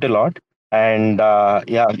by quite a lot. And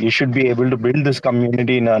yeah, you should be able to build this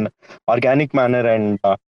community in an organic manner and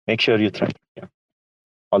make sure you thrive. Yeah.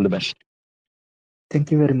 All the best.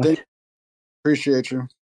 Thank you very much. Appreciate you.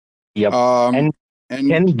 Yep. And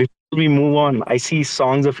Ken, before we move on, I see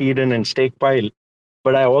Songs of Eden and Stakepile,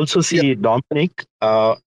 but I also see Dominic,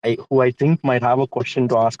 who I think might have a question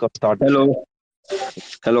to ask or start.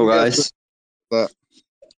 Hello, guys.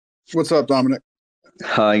 What's up, Dominic?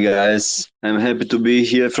 Hi, guys. I'm happy to be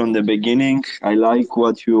here from the beginning. I like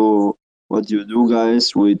what you do,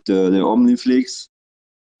 guys, with the OmniFlix.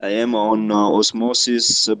 I am on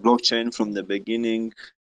Osmosis blockchain from the beginning,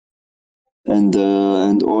 and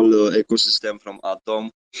all the ecosystem from Atom.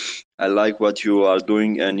 I like what you are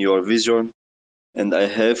doing and your vision. And I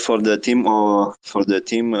have for the team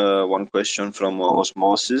one question from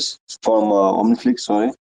Osmosis from OmniFlix.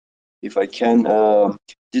 Sorry, if I can.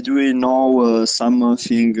 Did we know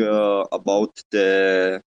something about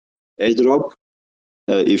the airdrop?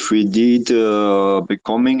 If we did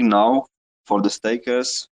becoming now for the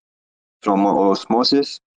stakers from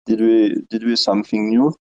Osmosis, did we something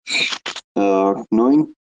new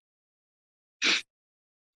knowing?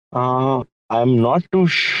 I'm not too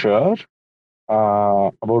sure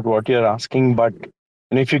about what you're asking, but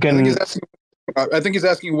if you I think can. he's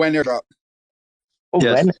asking when airdrop. Oh,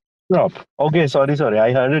 Yes. when airdrop? Okay, sorry.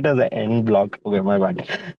 I heard it as an end block. Okay, my bad.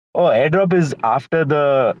 Oh, airdrop is after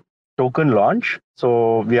the token launch.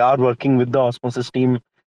 So we are working with the Osmosis team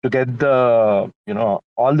to get the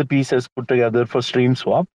all the pieces put together for Stream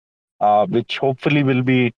Swap, which hopefully will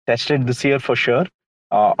be tested this year for sure.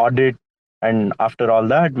 Audit, and after all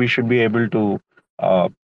that, we should be able to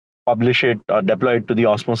publish it or deploy it to the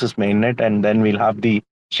Osmosis mainnet, and then we'll have the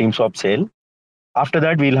Stream Swap sale. After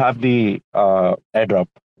that, we'll have the airdrop,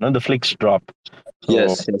 the Flix drop. So,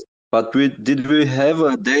 Yes. But did we have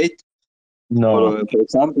a date? No. Or, for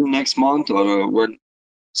example, next month or when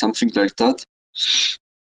something like that?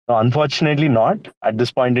 No, unfortunately not at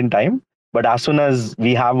this point in time. But as soon as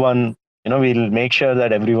we have one, we'll make sure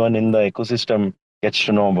that everyone in the ecosystem gets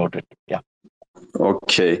to know about it. Yeah.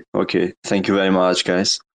 Okay. Thank you very much,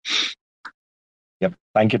 guys. Yep.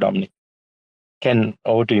 Thank you, Dominic. Ken,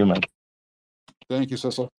 over to you, man. Thank you,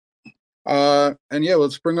 Cecil. And yeah,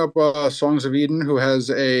 let's bring up Songs of Eden, who has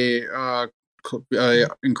a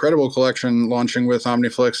incredible collection launching with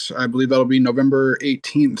OmniFlix. I believe that'll be November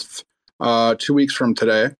 18th, 2 weeks from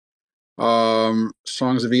today.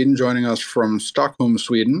 Songs of Eden joining us from Stockholm,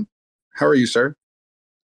 Sweden. How are you, sir?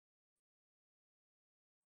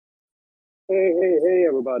 Hey,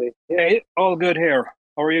 everybody. Hey, all good here.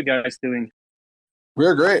 How are you guys doing?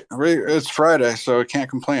 We're great. It's Friday, so we can't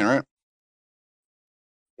complain, right?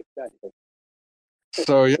 Exactly.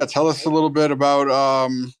 So yeah, tell us a little bit about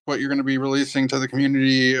what you're going to be releasing to the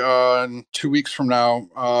community in 2 weeks from now.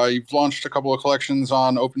 You've launched a couple of collections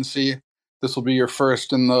on OpenSea. This will be your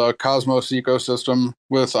first in the Cosmos ecosystem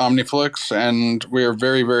with OmniFlix, and we are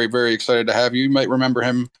very, very, very excited to have you. You might remember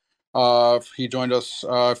him. He joined us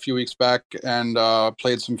a few weeks back and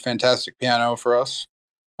played some fantastic piano for us.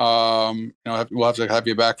 We'll have to have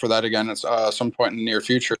you back for that again at some point in the near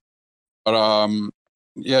future. But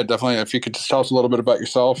yeah, definitely. If you could just tell us a little bit about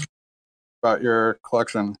yourself, about your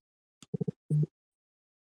collection.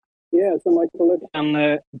 Yeah, so my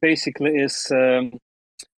collection basically is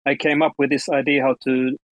I came up with this idea how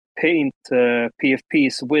to paint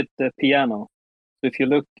PFPs with the piano. So if you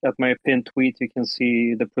look at my pinned tweet, you can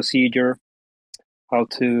see the procedure, how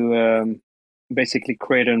to basically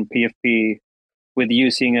create an PFP with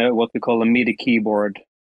using what we call a MIDI keyboard.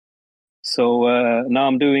 So now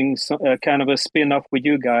I'm doing kind of a spin-off with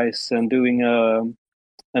you guys and doing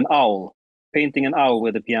an owl, painting an owl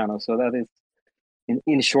with the piano. So that is,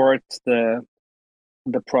 in short, the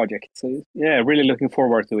project. So yeah, really looking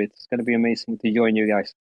forward to it. It's going to be amazing to join you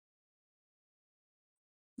guys.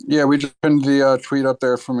 Yeah, we just pinned the tweet up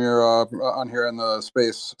there from your on here in the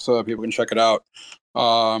space so that people can check it out.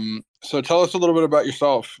 So tell us a little bit about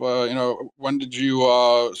yourself. When did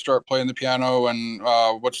you start playing the piano, and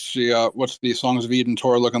what's the Songs of Eden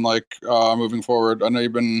tour looking like moving forward? I know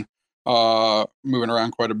you've been moving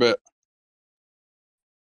around quite a bit.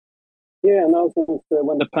 Yeah, now since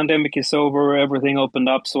when the pandemic is over, everything opened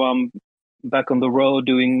up, so I'm back on the road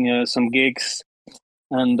doing some gigs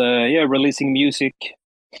and releasing music,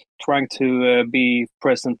 trying to be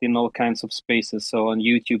present in all kinds of spaces. So on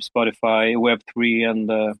YouTube, Spotify, Web3,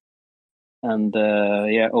 and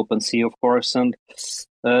OpenSea, of course. And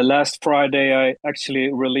last Friday, I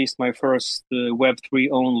actually released my first Web3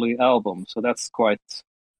 only album. So that's quite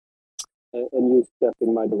a new step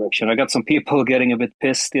in my direction. I got some people getting a bit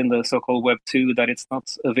pissed in the so-called Web2 that it's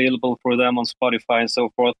not available for them on Spotify and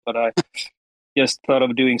so forth. But I just thought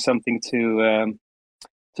of doing something to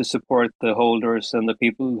support the holders and the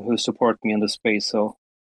people who support me in the space. So,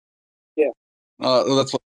 yeah.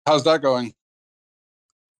 How's that going?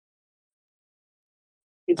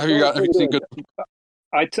 Have you seen good?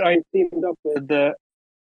 I teamed up with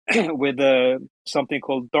with something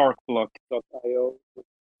called darkblock.io,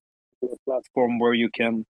 a platform where you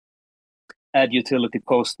can add utility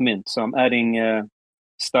post mint. So I'm adding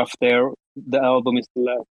stuff there. The album is the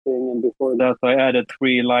last thing, and before that I added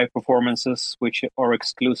 3 live performances which are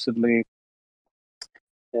exclusively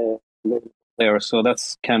there. So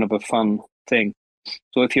that's kind of a fun thing.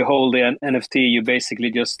 So if you hold the NFT, you basically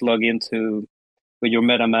just log into with your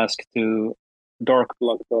MetaMask to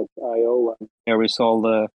darkblock.io, and here is all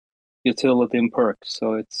the utility and perks.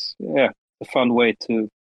 So it's a fun way to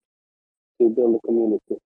build a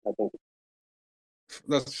community, I think.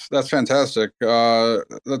 That's fantastic.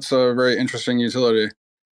 That's a very interesting utility.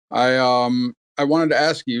 I wanted to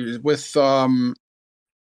ask you with I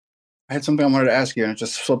had something I wanted to ask you and it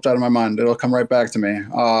just slipped out of my mind. It'll come right back to me.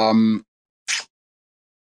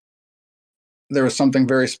 There was something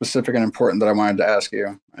very specific and important that I wanted to ask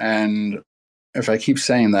you, and if I keep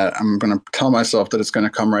saying that, I'm going to tell myself that it's going to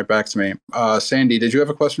come right back to me. Sandy, did you have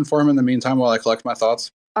a question for him in the meantime while I collect my thoughts?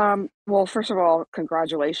 Well, first of all,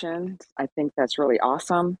 congratulations. I think that's really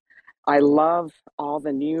awesome. I love all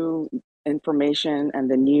the new information and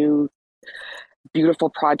the new beautiful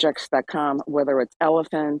projects that come, whether it's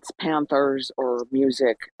elephants, panthers, or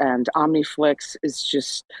music. And OmniFlix is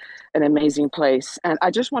just an amazing place. And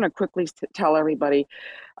I just want to quickly tell everybody,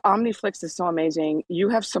 OmniFlix is so amazing. You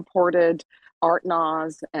have supported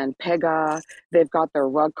ArtNaz and Pega. They've got their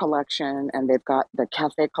rug collection and they've got the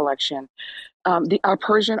cafe collection. Our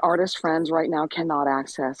Persian artist friends right now cannot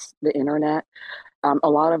access the internet. A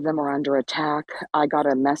lot of them are under attack. I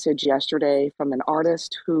got a message yesterday from an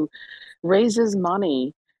artist who raises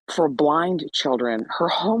money for blind children. Her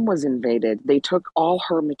home was invaded. They took all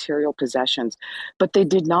her material possessions, but they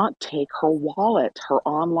did not take her wallet, her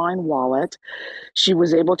online wallet. She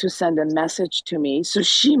was able to send a message to me. So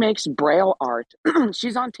she makes Braille art.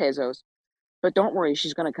 She's on Tezos, but don't worry,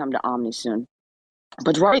 she's going to come to Omni soon.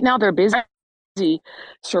 But right now they're busy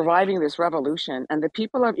surviving this revolution, and the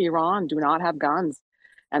people of Iran do not have guns,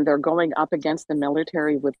 and they're going up against the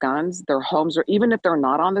military with guns. Their homes are, even if they're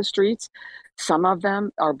not on the streets, some of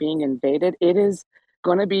them are being invaded. It is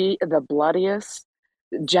going to be the bloodiest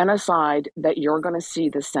genocide that you're going to see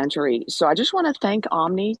this century. So I just want to thank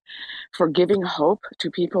Omni for giving hope to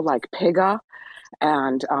people like Pega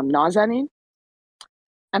and Nazanin.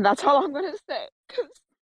 And that's all I'm going to say, because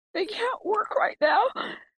they can't work right now.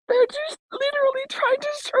 They're just literally trying to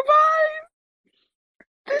survive.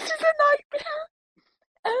 This is a nightmare.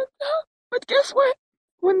 And but guess what?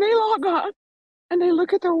 When they log on and they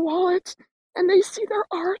look at their wallets and they see their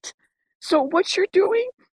art, so what you're doing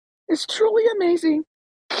is truly amazing.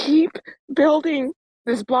 Keep building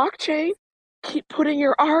this blockchain. Keep putting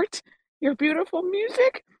your art, your beautiful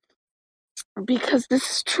music, because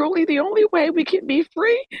this is truly the only way we can be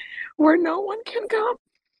free, where no one can come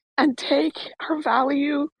and take our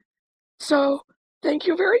value. So thank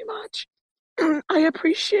you very much. I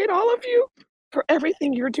appreciate all of you for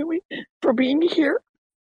everything you're doing, for being here.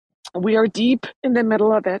 We are deep in the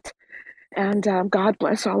middle of it. And God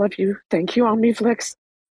bless all of you. Thank you, OmniFlix.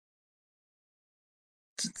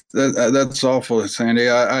 That's awful, Sandy.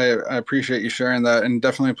 I appreciate you sharing that, and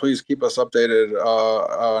definitely please keep us updated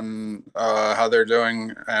on how they're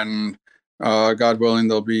doing. And God willing,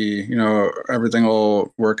 they'll be, everything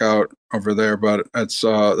will work out over there. But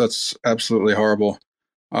that's absolutely horrible,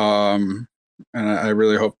 and I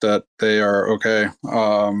really hope that they are okay.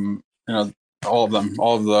 All of them,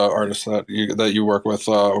 all of the artists that you work with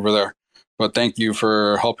over there. But thank you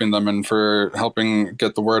for helping them and for helping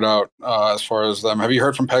get the word out as far as them. Have you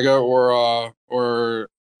heard from Pega or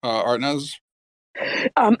Artnez?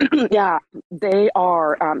 Yeah, they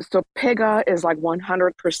are. So Pega is like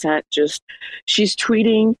 100% just, she's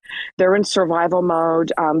tweeting. They're in survival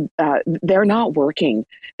mode. They're not working.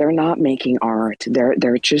 They're not making art.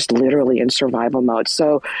 They're just literally in survival mode.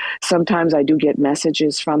 So sometimes I do get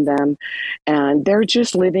messages from them, and they're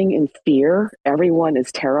just living in fear. Everyone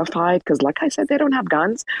is terrified because, like I said, they don't have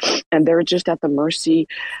guns, and they're just at the mercy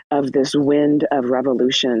of this wind of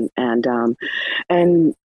revolution. And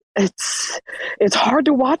it's hard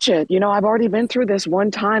to watch it. I've already been through this one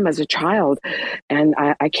time as a child, and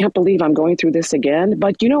I can't believe I'm going through this again.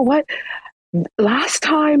 But you know what? Last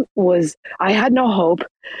time I had no hope,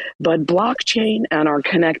 but blockchain and our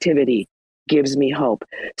connectivity gives me hope.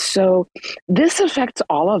 So this affects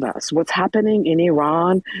all of us. What's happening in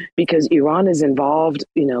Iran, because Iran is involved,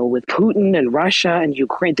 with Putin and Russia and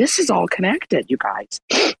Ukraine. This is all connected, you guys.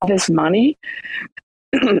 This money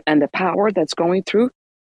and the power that's going through.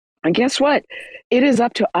 And guess what? It is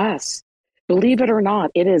up to us. Believe it or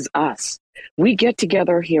not, it is us. We get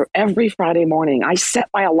together here every Friday morning. I set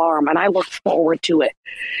my alarm and I look forward to it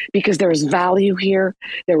because there's value here.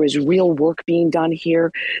 There is real work being done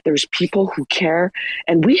here. There's people who care.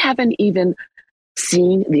 And we haven't even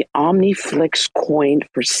seen the OmniFlix coin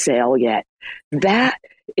for sale yet. That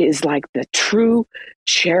is like the true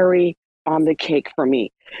cherry on the cake for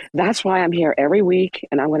me. That's why I'm here every week,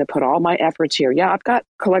 and I'm going to put all my efforts here. Yeah, I've got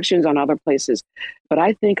collections on other places, but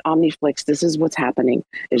I think OmniFlix, this is what's happening,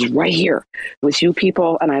 is right here with you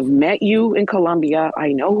people. And I've met you in Colombia.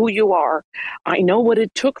 I know who you are. I know what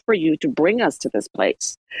it took for you to bring us to this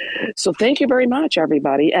place. So thank you very much,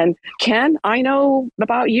 everybody. And Ken, I know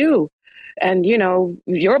about you and, you know,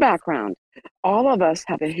 your background. All of us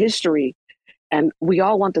have a history, and we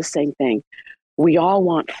all want the same thing. We all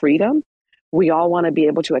want freedom. We all want to be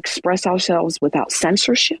able to express ourselves without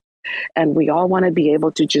censorship. And we all want to be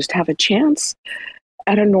able to just have a chance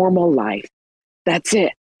at a normal life. That's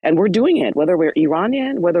it. And we're doing it, whether we're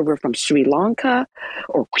Iranian, whether we're from Sri Lanka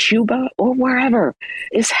or Cuba or wherever.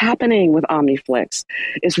 It's happening with OmniFlix.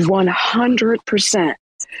 It's 100%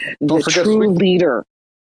 the true Sweden. leader.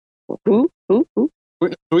 Who?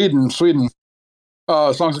 Sweden.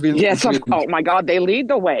 Songs of Eden. Yes, oh my God, they lead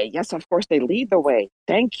the way. Yes, of course, they lead the way.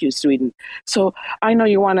 Thank you, Sweden. So I know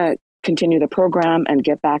you want to continue the program and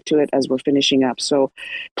get back to it as we're finishing up. So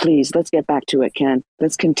please, let's get back to it, Ken.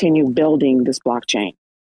 Let's continue building this blockchain.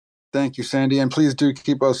 Thank you, Sandy, and please do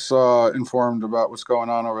keep us informed about what's going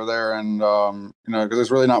on over there. And you know, because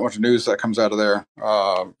there's really not much news that comes out of there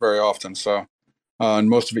very often. So, and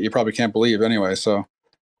most of it you probably can't believe anyway. So,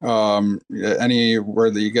 any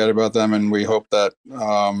word that you get about them, and we hope that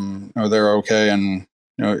you know, they're okay, and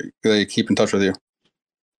you know, they keep in touch with you.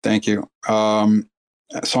 Thank you.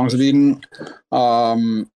 Songs of Eden. How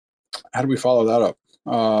do we follow that up?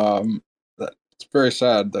 It's very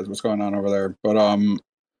sad that's what's going on over there, but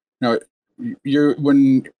you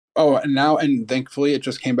know, and thankfully it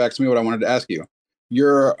just came back to me what I wanted to ask you.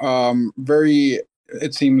 You're very,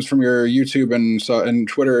 it seems from your YouTube and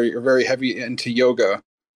Twitter, you're very heavy into yoga.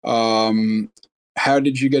 How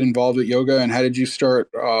did you get involved with yoga, and how did you start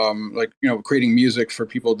like, you know, creating music for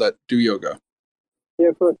people that do yoga?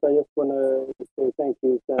 Yeah, first I just want to say thank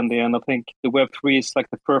you, Sandy, and I think the Web3 is like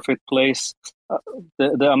the perfect place.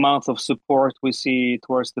 The amount of support we see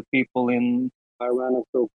towards the people in Iran and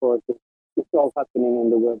so forth, it's all happening in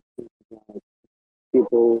the Web3.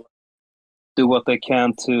 People do what they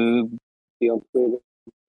can to be on Twitter.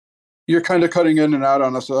 You're kind of cutting in and out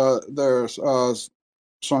on us. There's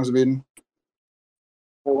Songs of Eden.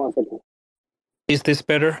 Is this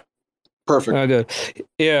better? Perfect. Good.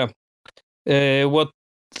 Yeah.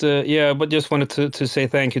 But just wanted to say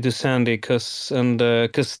thank you to Sandy, because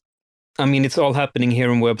I mean, it's all happening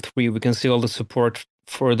here in Web3. We can see all the support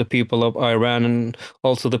for the people of Iran, and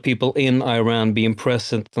also the people in Iran being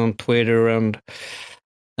present on Twitter and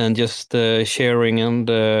just sharing and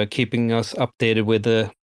keeping us updated with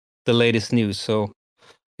the latest news. So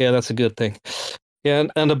yeah, that's a good thing. Yeah,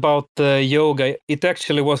 and about yoga, it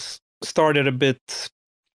actually was started a bit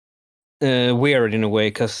weird in a way,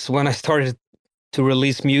 because when I started to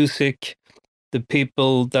release music, the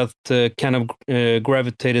people that kind of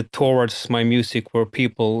gravitated towards my music were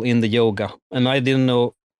people in the yoga, and I didn't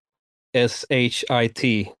know SHIT,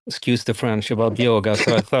 excuse the French, about yoga,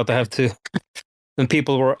 so I thought I have to. And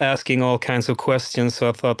people were asking all kinds of questions, so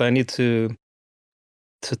I thought I need to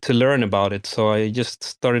learn about it. So I just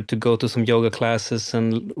started to go to some yoga classes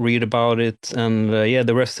and read about it, and yeah,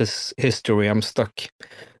 the rest is history. I'm stuck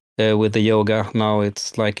with the yoga now.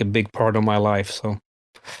 It's like a big part of my life, so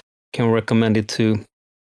can recommend it to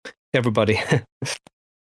everybody.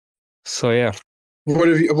 So yeah. What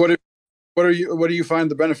do you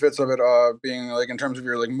find the benefits of it being, like, in terms of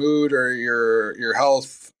your, like, mood or your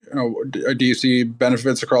health? You know, do you see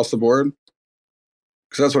benefits across the board?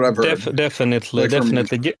 Because that's what I've heard. Definitely, like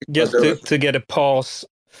definitely. Just to get a pause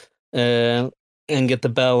and get the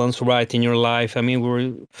balance right in your life. I mean,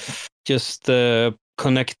 we're just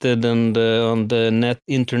connected and on the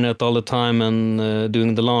internet all the time, and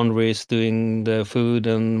doing the laundries, doing the food,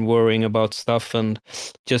 and worrying about stuff, and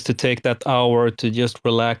just to take that hour to just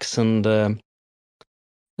relax and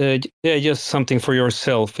yeah, just something for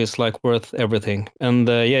yourself is like worth everything. And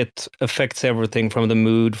yeah, it affects everything from the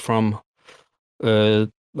mood, from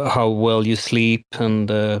how well you sleep, and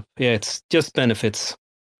yeah, it's just benefits.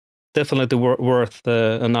 Definitely worth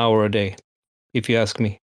an hour a day, if you ask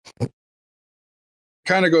me.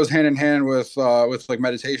 Kind of goes hand in hand with like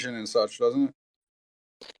meditation and such, doesn't it?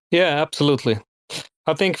 Yeah, absolutely.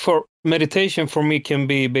 I think for meditation, for me, can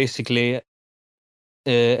be basically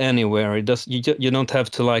anywhere. It does. You don't have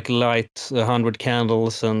to like light 100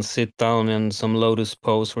 candles and sit down in some lotus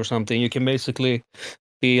pose or something. You can basically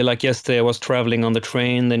be like, yesterday I was traveling on the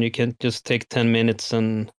train. Then you can just take 10 minutes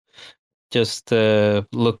and just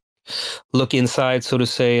look inside, so to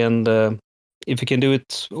say. And if you can do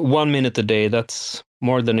it 1 minute a day, that's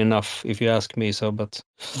more than enough, if you ask me. So, but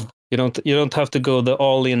you don't have to go the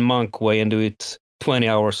all-in monk way and do it 20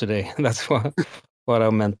 hours a day. That's what I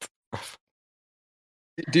meant.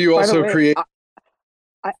 Do you By the also way, create?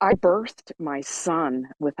 I birthed my son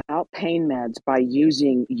without pain meds by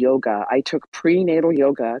using yoga. I took prenatal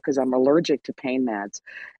yoga because I'm allergic to pain meds,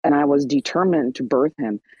 and I was determined to birth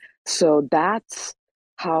him. So that's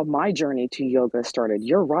how my journey to yoga started.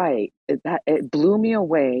 You're right. It blew me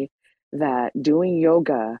away that doing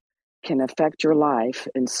yoga can affect your life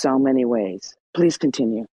in so many ways. Please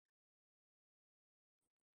continue.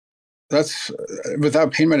 That's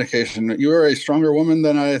without pain medication. You are a stronger woman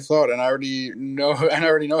than I thought, and I already know. And I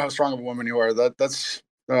already know how strong of a woman you are. That's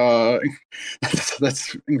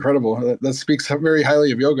that's incredible. That speaks very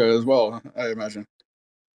highly of yoga as well, I imagine.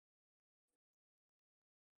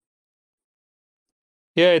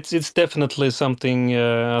 Yeah, it's definitely something.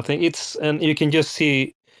 I think and you can just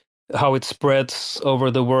see how it spreads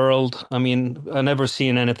over the world. I mean, I never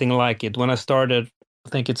seen anything like it. When I started, I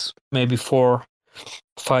think it's maybe 4-5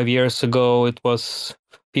 years ago. It was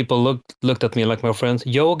people looked at me like my friends.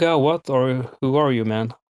 Yoga, what? Or who are you,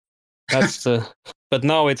 man? That's but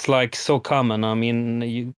now it's like so common. I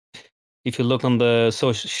mean, if you look on the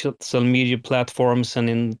social media platforms and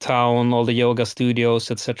in town, all the yoga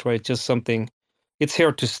studios, etc., it's just something. It's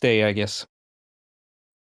here to stay, I guess.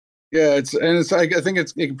 Yeah, it's. I think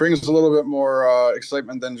it brings a little bit more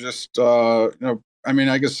excitement than just I mean,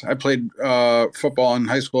 I guess I played football in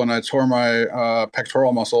high school and I tore my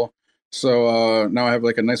pectoral muscle, so now I have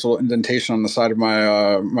like a nice little indentation on the side of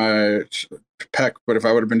my pec. But if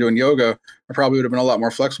I would have been doing yoga, I probably would have been a lot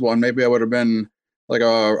more flexible, and maybe I would have been like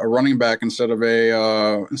a running back instead of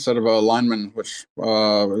a lineman, which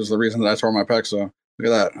was the reason that I tore my pec. So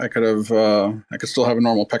look at that. I could still have a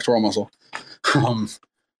normal pectoral muscle. um,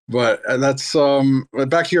 but that's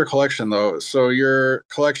back to your collection though. So your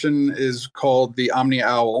collection is called the Omni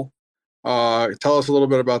Owl. Tell us a little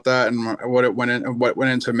bit about that and what went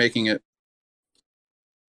into making it.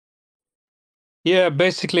 Yeah,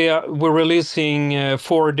 basically, we're releasing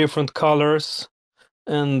 4 different colors,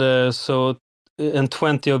 and and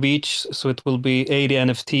 20 of each. So it will be 80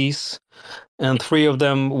 NFTs, and 3 of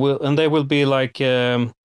them they will be like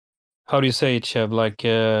how do you say it, Chev? Like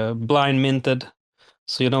blind minted,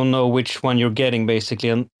 so you don't know which one you're getting basically.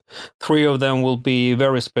 And 3 of them will be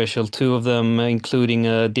very special. 2 of them including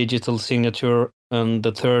a digital signature, and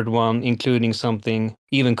the third one including something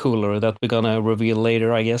even cooler that we're gonna reveal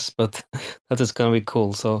later, I guess. But that is gonna be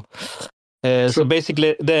cool. So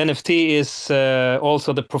basically, the NFT is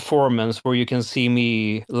also the performance where you can see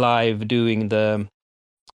me live doing the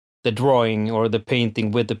drawing or the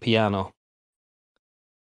painting with the piano.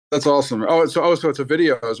 That's awesome. So it's a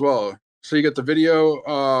video as well. So you get the video.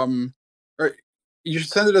 Or you should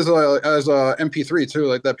send it as a MP3 too,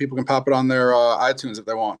 like that. People can pop it on their iTunes if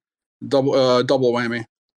they want. Double whammy.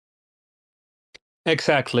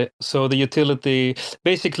 Exactly. So the utility,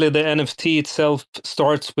 basically, the NFT itself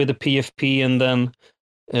starts with a PFP and then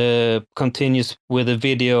continues with a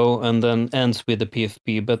video and then ends with the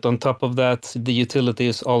PFP. But on top of that, the utility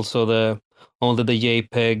is also only the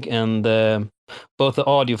JPEG and both the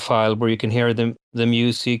audio file where you can hear the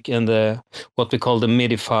music and the what we call the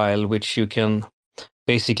MIDI file, which you can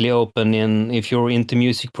basically open in. If you're into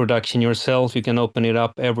music production yourself, you can open it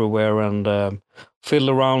up everywhere and fiddle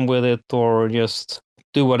around with it or just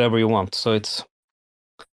do whatever you want. So it's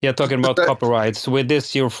talking about copyrights. With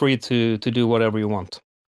this, you're free to do whatever you want.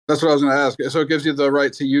 That's what I was going to ask. So it gives you the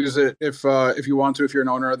right to use it if you want to, if you're an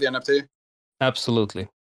owner of the NFT. Absolutely.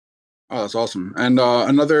 Oh, that's awesome. And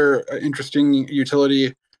another interesting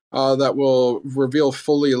utility that we'll reveal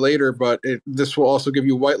fully later, but this will also give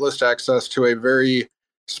you whitelist access to a very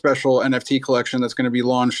special NFT collection that's going to be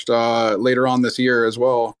launched later on this year as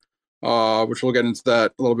well, which we'll get into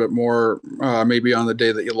that a little bit more maybe on the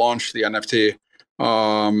day that you launch the NFT.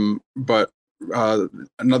 But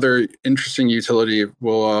another interesting utility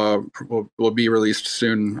will be released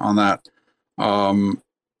soon on that.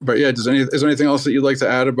 But yeah, is there anything else that you'd like to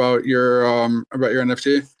add about your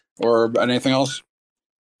NFT or anything else?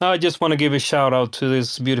 I just want to give a shout out to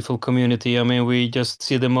this beautiful community. I mean, we just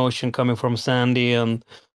see the emotion coming from Sandy and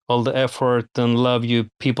all the effort and love you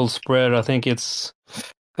people spread. I think I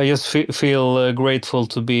just feel grateful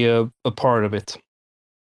to be a part of it.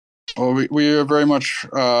 Well, we are very much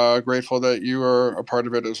grateful that you are a part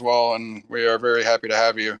of it as well, and we are very happy to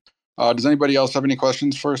have you. Does anybody else have any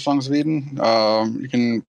questions for Songs of Eden? You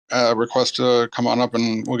can request to come on up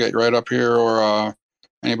and we'll get you right up here, or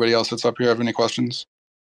anybody else that's up here have any questions?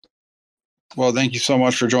 Well, thank you so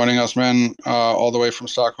much for joining us, man, all the way from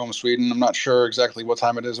Stockholm, Sweden. I'm not sure exactly what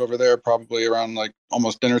time it is over there, probably around like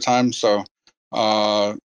almost dinner time. So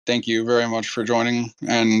thank you very much for joining,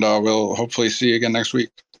 and we'll hopefully see you again next week.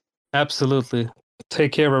 Absolutely.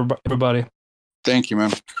 Take care, everybody. Thank you,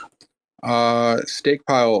 man.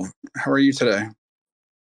 Steakpile, how are you today?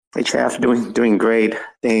 Hey, Chaff, doing great.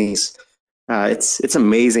 Thanks. It's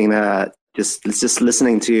amazing. Just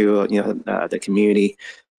listening to the community.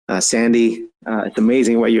 Sandy, it's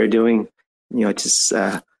amazing what you're doing. Just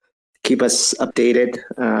keep us updated,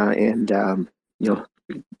 and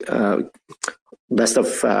best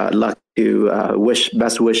of luck to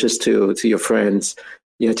best wishes to your friends.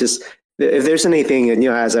 Just if there's anything,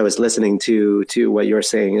 as I was listening to what you're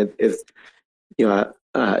saying, if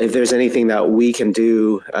there's anything that we can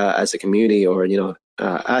do as a community, or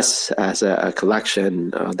us as a collection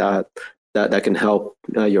that can help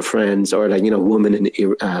your friends, or women in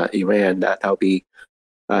Iran, that'll be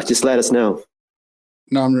just let us know.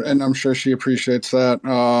 No, and I'm sure she appreciates that.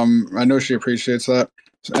 I know she appreciates that,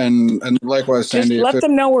 and likewise, Sandy. Just let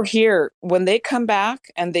them know we're here. When they come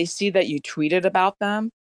back and they see that you tweeted about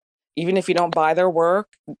them, even if you don't buy their work,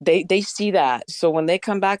 they see that. So when they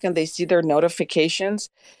come back and they see their notifications,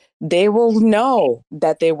 they will know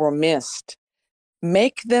that they were missed.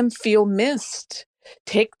 Make them feel missed.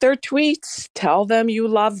 Take their tweets. Tell them you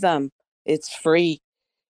love them. It's free.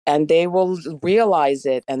 And they will realize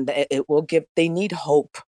it, and it will give, they need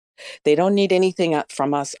hope. They don't need anything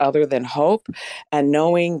from us other than hope and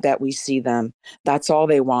knowing that we see them. That's all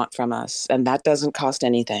they want from us. And that doesn't cost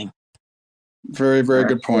anything. Very, very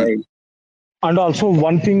good point. And also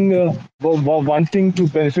one thing to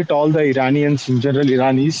benefit all the Iranians, in general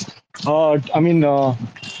Iranis,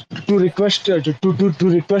 to request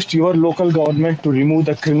your local government to remove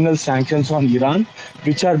the criminal sanctions on Iran,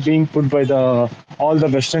 which are being put by all the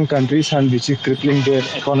Western countries, and which is crippling their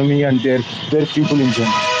economy and their people in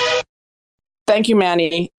general. Thank you,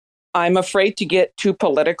 Manny. I'm afraid to get too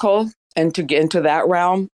political and to get into that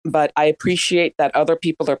realm, but I appreciate that other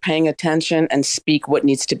people are paying attention and speak what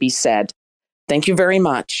needs to be said. Thank you very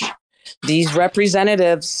much. These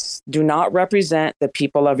representatives do not represent the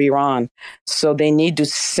people of Iran. So they need to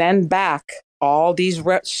send back all these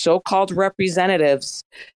so-called representatives,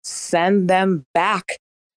 send them back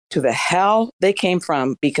to the hell they came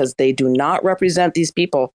from, because they do not represent these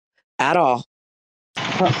people at all.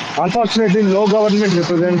 Unfortunately, no government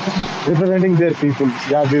representing their people.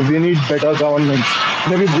 Yeah, we need better government.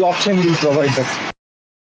 Maybe blockchain will provide that.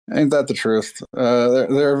 Ain't that the truth?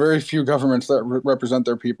 There are very few governments that represent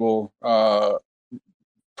their people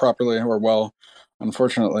properly or well,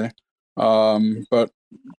 unfortunately. But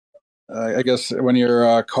I guess when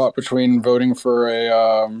you're caught between voting for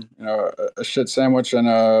a shit sandwich and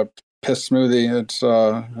a piss smoothie, it's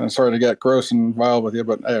I'm sorry to get gross and vile with you,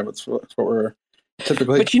 but hey, it's what we're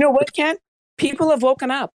typically. But you know what, Ken? People have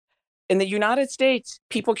woken up. In the United States,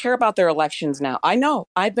 people care about their elections now. I know.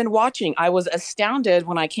 I've been watching. I was astounded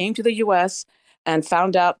when I came to the U.S. and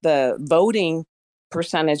found out the voting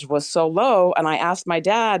percentage was so low. And I asked my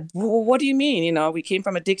dad, what do you mean? We came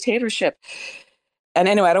from a dictatorship. And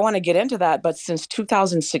anyway, I don't want to get into that. But since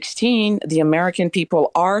 2016, the American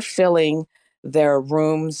people are filling their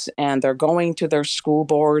rooms, and they're going to their school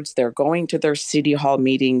boards, they're going to their city hall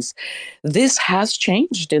meetings. This has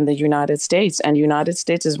changed in the United States, and United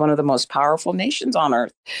States is one of the most powerful nations on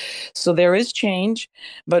earth. So there is change,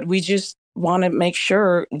 but we just want to make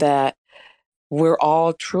sure that we're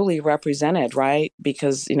all truly represented, right?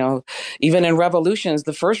 Because, even in revolutions,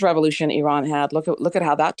 the first revolution Iran had, look at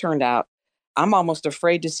how that turned out. I'm almost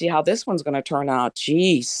afraid to see how this one's going to turn out.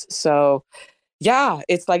 Jeez. So yeah,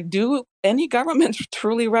 it's like, do any government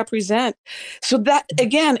truly represent? So that,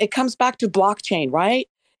 again, it comes back to blockchain, right?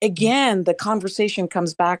 Again, the conversation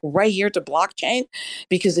comes back right here to blockchain,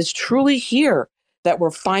 because it's truly here that we're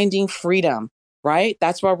finding freedom, right?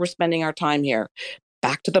 That's why we're spending our time here.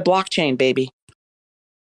 Back to the blockchain, baby.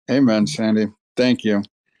 Amen, Sandy. Thank you.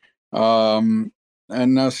 And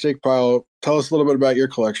Steakpile, tell us a little bit about your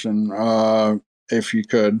collection, if you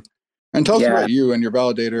could, and tell us about you and your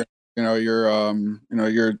validator. Your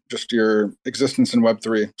existence in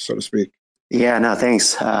Web3, so to speak. Yeah, no,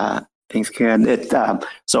 thanks. Thanks, Ken.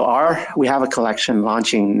 We have a collection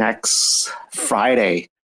launching next Friday.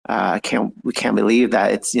 We can't believe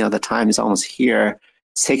that it's, the time is almost here.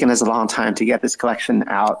 It's taken us a long time to get this collection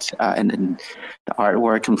out, and the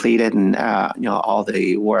artwork completed, and all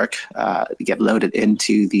the work get loaded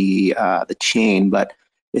into the chain. But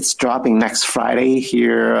it's dropping next Friday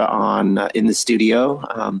here in the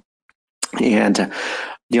studio. And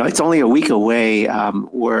it's only a week away.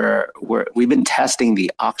 We've been testing the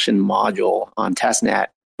auction module on testnet,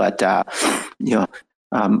 but I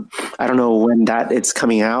don't know when it's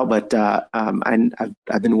coming out. But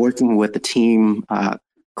I've been working with the team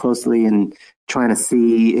closely and trying to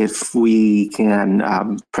see if we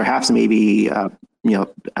can perhaps maybe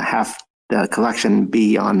have the collection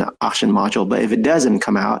be on the auction module. But if it doesn't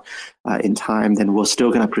come out in time, then we're still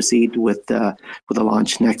going to proceed with the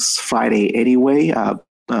launch next Friday anyway.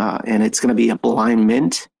 And it's going to be a blind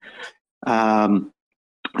mint, and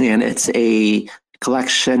it's a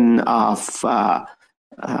collection of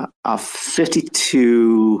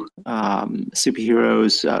 52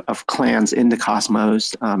 superheroes of clans in the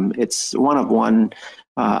cosmos. It's one of one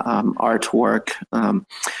artwork.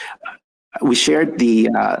 We shared the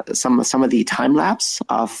some of the time lapse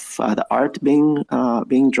of the art being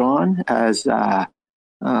drawn as in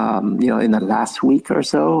the last week or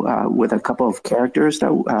so with a couple of characters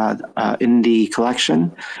that in the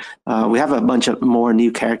collection. We have a bunch of more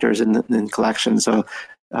new characters in the collection, so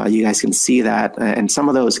you guys can see that, and some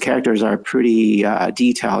of those characters are pretty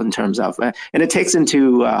detailed in terms of, and it takes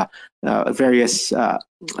into various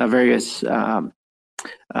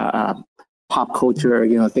pop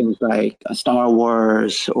culture, things like Star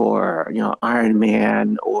Wars or Iron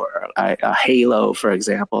Man or Halo, for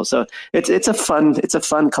example. So it's a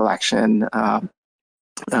fun collection.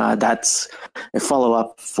 That's a follow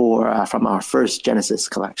up from our first Genesis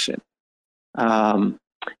collection.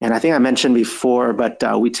 And I think I mentioned before, but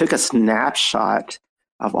we took a snapshot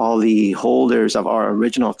of all the holders of our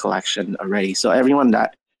original collection already. So everyone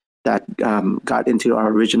that got into our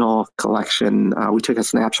original collection, we took a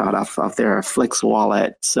snapshot of their Flix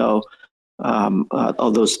wallet. So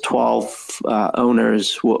all those 12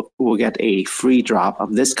 owners will get a free drop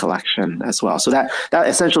of this collection as well. So that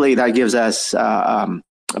essentially that gives us about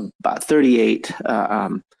 38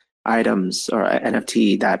 items or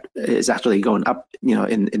NFT that is actually going up,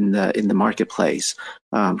 in the marketplace.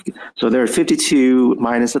 So there are 52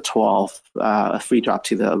 minus the 12, a free drop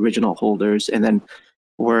to the original holders, and then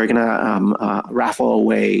we're gonna raffle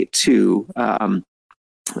away 2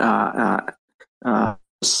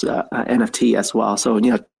 NFT as well. So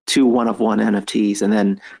 2 one-of-one NFTs, and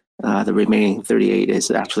then the remaining 38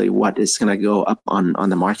 is actually what is going to go up on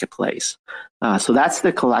the marketplace. So that's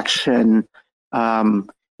the collection. And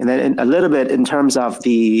then a little bit in terms of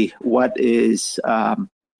what the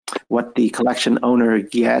collection owner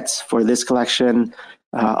gets for this collection,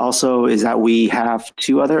 also is that we have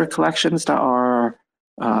 2 other collections that are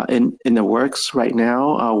in the works right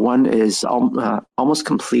now. One is almost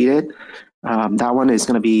completed. That one is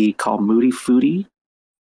going to be called Moody Foodie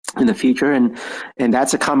in the future, and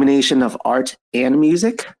that's a combination of art and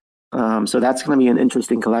music. So that's going to be an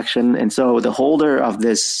interesting collection. And so the holder of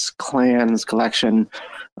this clan's collection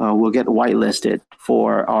will get whitelisted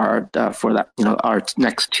for our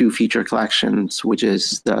next 2 feature collections, which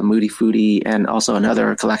is the Moody Foodie and also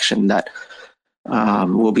another collection that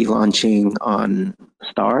we'll be launching on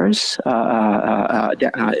Stars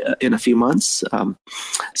in a few months.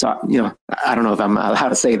 So I don't know if I'm allowed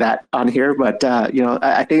to say that on here, but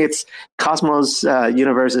I think it's Cosmos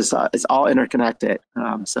universe is all interconnected.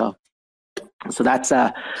 So that's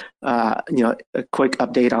a quick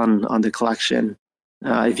update on the collection.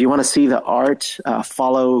 If you want to see the art,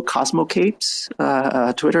 follow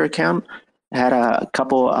CosmoCapes Twitter account. I had a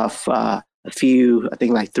couple of a few, I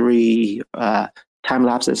think like 3 time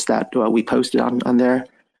lapses that we posted on there,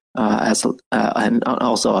 and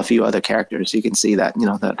also a few other characters. You can see that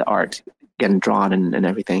the art getting drawn and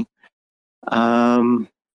everything.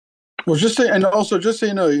 Well, just so you know,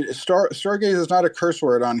 Stargaze is not a curse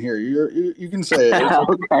word on here. You can say it.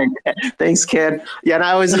 Okay, thanks, Ken. Yeah, and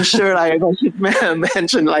I wasn't sure I should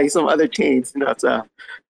mention like some other teams. So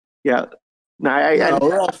yeah. No,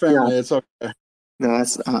 we're all family. Yeah. It's okay. No,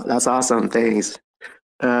 that's awesome. Thanks.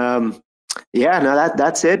 That's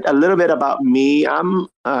it. A little bit about me. I'm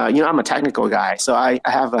a technical guy, so I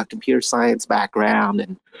have a computer science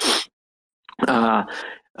background,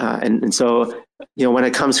 and so when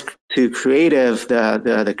it comes to creative,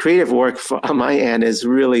 the creative work on my end is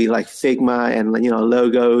really like Figma and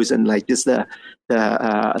logos and like just the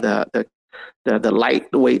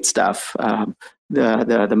lightweight stuff.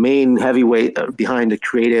 The main heavyweight behind the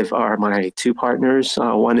creative are my 2 partners.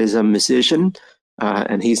 One is a musician,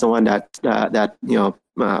 and he's the one that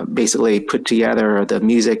basically put together the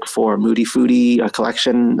music for Moody Foodie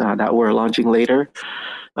collection that we're launching later.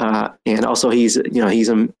 And also he's a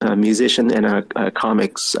musician and a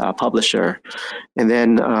comics publisher. And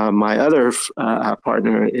then my other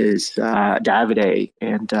partner is Davide,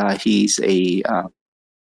 and he's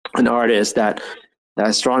an artist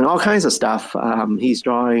that's drawing all kinds of stuff. He's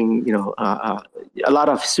drawing a lot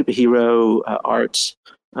of superhero arts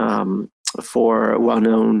for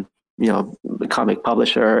well-known comic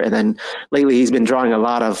publisher. And then lately he's been drawing a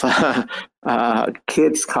lot of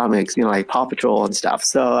kids comics, like Paw Patrol and stuff.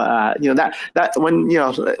 So that when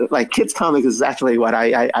like kids comics is actually what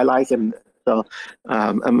I like, and so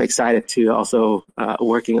I'm excited to also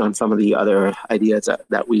working on some of the other ideas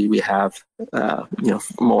that we have,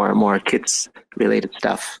 more and more kids related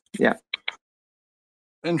stuff. Yeah.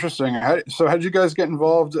 Interesting. So how did you guys get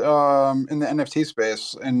involved in the NFT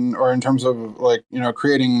space, or in terms of like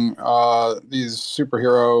creating these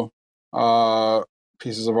superhero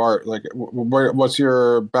pieces of art? Like, what's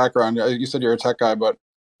your background? You said you're a tech guy, but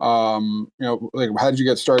like how did you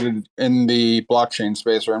get started in the blockchain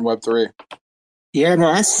space or in Web3? Yeah,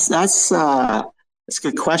 no, that's a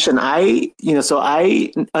good question. I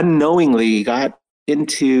unknowingly got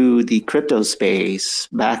into the crypto space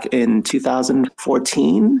back in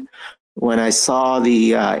 2014 when I saw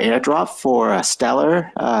the airdrop for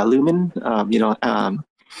Stellar Lumen,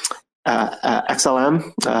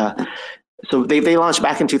 XLM. So they launched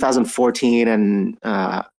back in 2014, and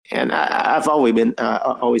I've always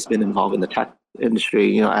been involved in the tech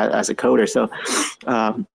industry, as a coder. So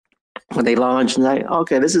when they launched, and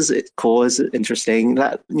okay, this is cool, this is interesting.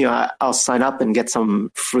 That I'll sign up and get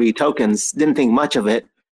some free tokens. Didn't think much of it,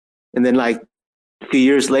 and then like a few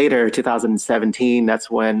years later, 2017,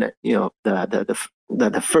 that's when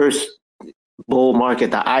the first bull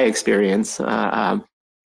market that I experienced. I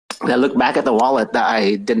look back at the wallet that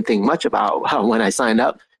I didn't think much about when I signed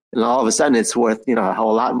up, and all of a sudden it's worth a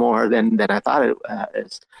whole lot more than I thought it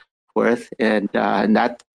is worth, and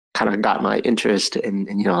that kind of got my interest in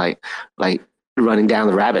like running down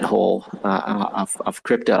the rabbit hole of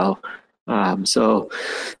crypto. So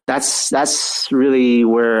that's really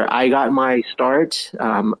where I got my start.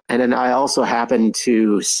 And then I also happened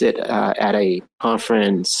to sit at a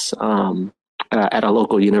conference at a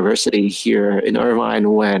local university here in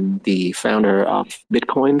Irvine when the founder of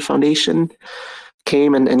Bitcoin Foundation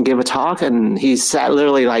came and gave a talk, and he sat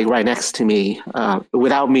literally like right next to me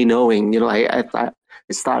without me knowing. I thought,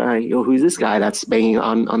 who's this guy that's banging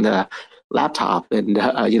on the laptop and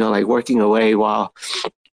like working away while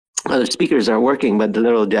other speakers are working. But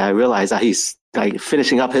little did I realize that he's like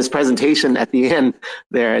finishing up his presentation at the end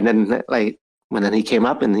there, and then like when then he came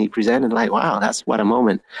up and he presented, like, wow, that's what a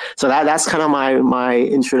moment. So that's kind of my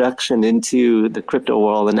introduction into the crypto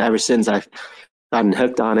world, and ever since I've gotten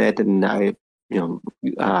hooked on it, and I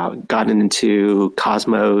gotten into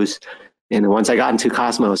Cosmos. And once I got into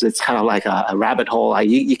Cosmos, it's kind of like a rabbit hole.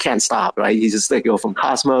 You can't stop, right? You just go from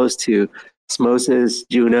Cosmos to Osmosis,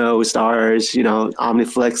 Juno, Stars,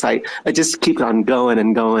 OmniFlix. I just keep on going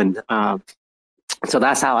and going. So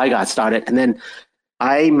that's how I got started. And then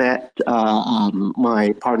I met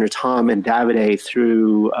my partner Tom and Davide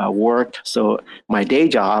through work. So my day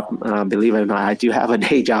job, believe it or not, I do have a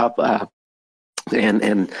day job.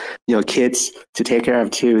 And kids to take care of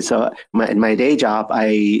too. So in my day job,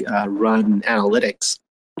 I run analytics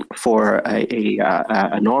for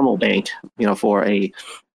a normal bank, for a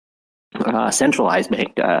centralized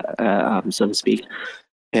bank, so to speak.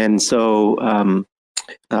 And so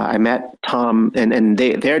I met Tom, and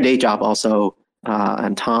their day job also.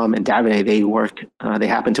 And Tom and Davide, they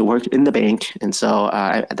happen to work in the bank, and so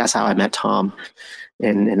that's how I met Tom,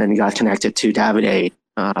 and then got connected to Davide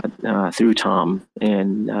through Tom,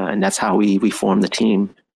 and that's how we formed the team.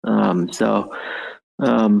 It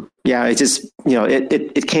just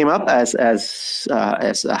it came up as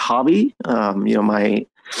a hobby, and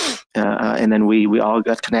then we all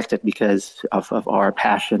got connected because of our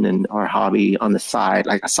passion and our hobby on the side,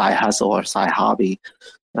 like a side hustle or side hobby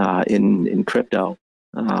in crypto.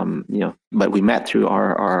 But we met through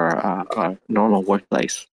our normal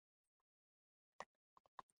workplace.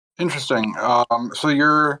 Interesting. So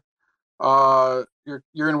you're in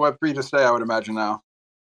Web3 to stay, I would imagine now.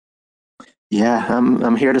 Yeah,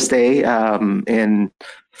 I'm here to stay, and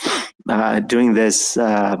doing this.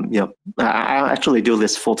 I actually do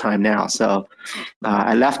this full time now. So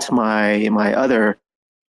I left my other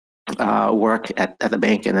work at the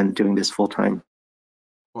bank, and then doing this full time.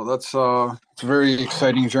 Well, it's a very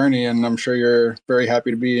exciting journey, and I'm sure you're very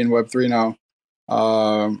happy to be in Web3 now.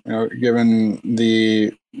 Given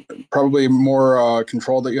the probably more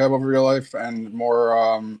control that you have over your life and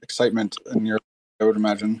more excitement in your, I would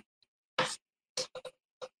imagine.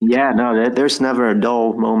 Yeah, no, there's never a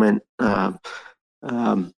dull moment.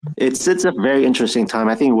 It's a very interesting time.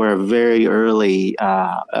 I think we're very early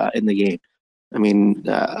in the game. I mean,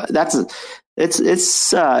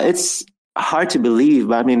 it's hard to believe,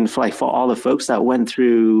 but I mean, for all the folks that went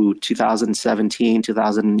through 2017,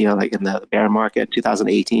 2000, like in the bear market,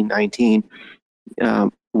 2018, 19,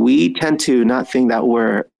 we tend to not think that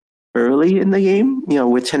we're early in the game,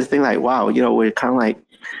 we tend to think like, wow, we're kind of like,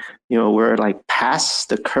 we're like past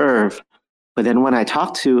the curve. But then when I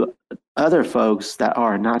talk to other folks that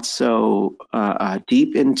are not so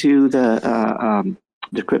deep into the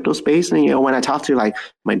crypto space, and when I talk to like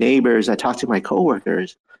my neighbors, I talk to my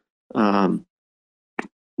coworkers,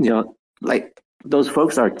 like those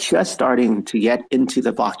folks are just starting to get into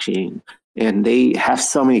the blockchain, and they have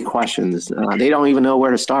so many questions. They don't even know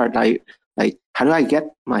where to start. Like, how do I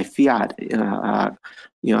get my fiat?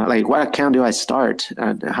 Like what account do I start?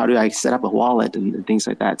 How do I set up a wallet and things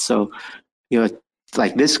like that? So,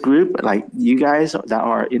 like this group, like you guys that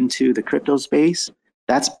are into the crypto space,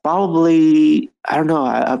 that's probably, I don't know,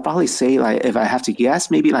 I'd probably say, like, if I have to guess,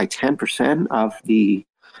 maybe like 10% of the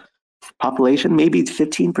population, maybe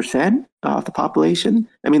 15% of the population.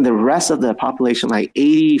 I mean, the rest of the population, like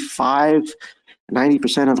 85,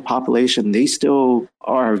 90% of the population, they still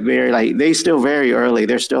are they still very early.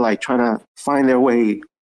 They're still like trying to find their way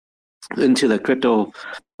into the crypto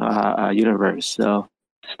universe. So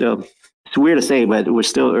still, it's weird to say, but we're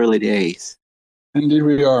still early days. Indeed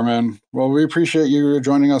we are, man. Well, we appreciate you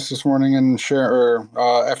joining us this morning and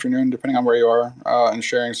afternoon, depending on where you are, and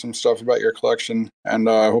sharing some stuff about your collection. And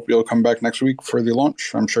I hope you'll come back next week for the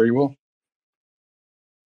launch. I'm sure you will.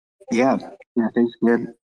 Yeah, thanks,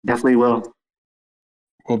 man. Definitely will.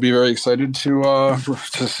 We'll be very excited to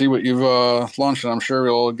see what you've launched, and I'm sure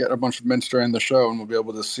we'll get a bunch of mints during the show, and we'll be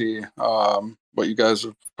able to see what you guys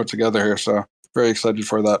have put together here. So very excited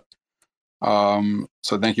for that.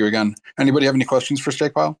 So thank you again. Anybody have any questions for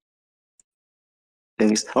Stakepile?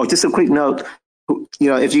 Thanks. Oh, just a quick note.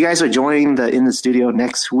 If you guys are joining the In the Studio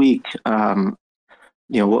next week,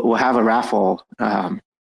 we'll have a raffle.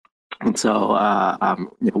 And so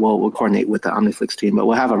we'll coordinate with the OmniFlix team, but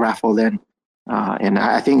we'll have a raffle then. And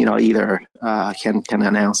I think, either can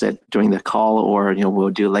announce it during the call, or, we'll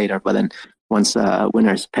do later. But then once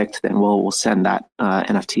winner is picked, then we'll send that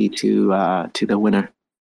NFT to the winner.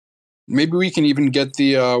 Maybe we can even get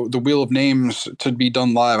the Wheel of Names to be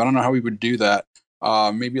done live. I don't know how we would do that.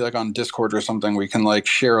 Maybe like on Discord or something, we can like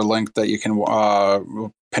share a link that you can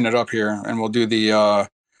we'll pin it up here, and we'll do the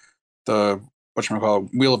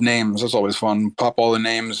Wheel of Names. That's always fun. Pop all the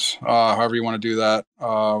names, however you want to do that.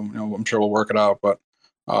 I'm sure we'll work it out. But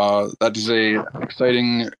that is a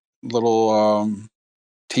exciting little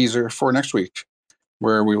teaser for next week,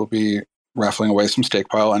 where we will be raffling away some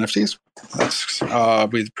Stakepile NFTs.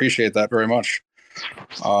 We appreciate that very much.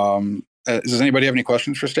 Does anybody have any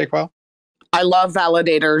questions for Stakepile? I love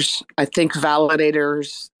validators. I think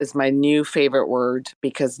validators is my new favorite word,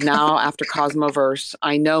 because now after Cosmoverse,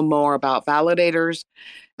 I know more about validators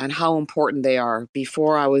and how important they are.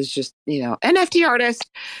 Before I was just, NFT artist.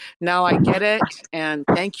 Now I get it. And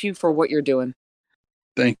thank you for what you're doing.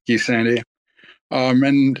 Thank you, Sandy.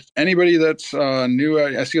 And anybody that's new,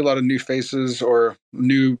 I see a lot of new faces or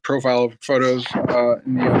new profile photos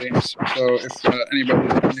in the audience. So if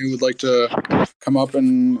anybody new would like to come up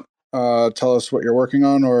and tell us what you're working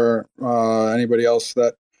on, or anybody else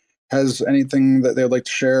that has anything that they'd like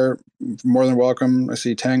to share, more than welcome. I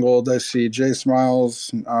see Tangled, I see J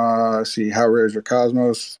Smiles, I see How Rare Is Your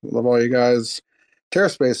Cosmos. Love all you guys. Terra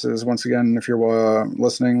Spaces, once again, if you're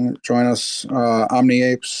listening, join us. Omni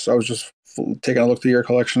Apes, I was just taking a look through your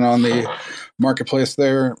collection on the marketplace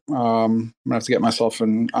there. I'm gonna have to get myself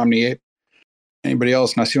an Omni Ape. Anybody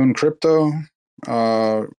else? Nacion Crypto.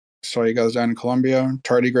 Saw you guys down in Colombia.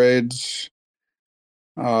 Tardigrades.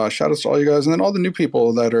 Shout out to all you guys, and then all the new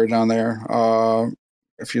people that are down there.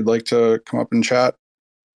 If you'd like to come up and chat,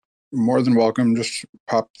 more than welcome. Just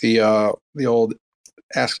pop the old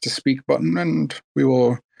ask to speak button, and we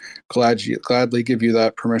will gladly give you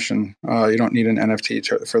that permission. You don't need an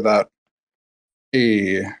NFT for that.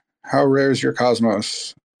 Hey, how rare is your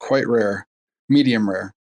Cosmos? Quite rare. Medium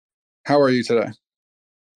rare. How are you today?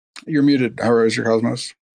 You're muted. How rare is your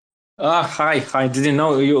Cosmos? Hi. I didn't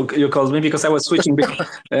know you called me because I was switching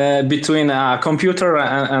between a computer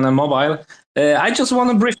and a mobile. I just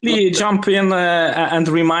want to briefly jump in and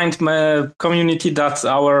remind my community that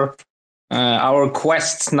our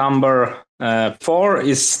quest number 4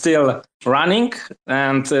 is still running,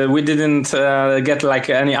 and we didn't get like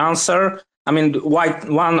any answer. I mean,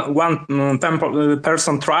 one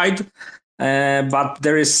person tried, but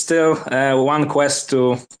there is still one quest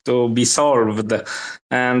to be solved,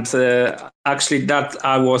 and actually that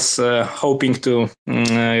I was hoping to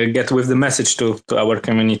get with the message to our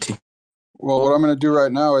community. Well, what I'm going to do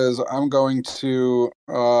right now is I'm going to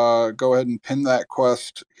go ahead and pin that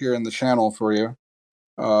quest here in the channel for you,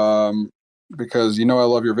 because I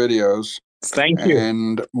love your videos. Thank you.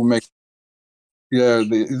 And we'll make Yeah,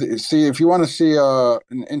 see, if you want to see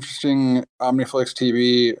an interesting OmniFlix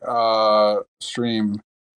TV stream,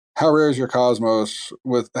 How Rare Is Your Cosmos?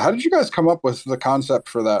 How did you guys come up with the concept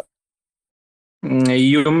for that?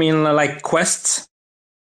 You mean like quests?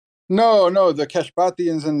 No, the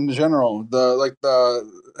Keshbatians in general.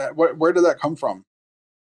 Where did that come from?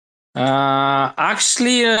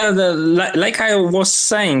 Actually, like I was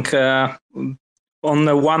saying, on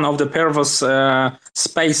one of the previous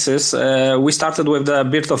spaces, we started with the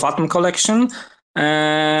Birth of Atom collection,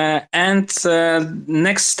 and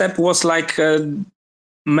next step was like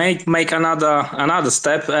make another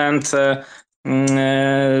step, and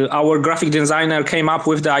our graphic designer came up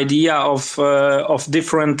with the idea of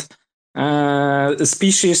different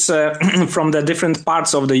species from the different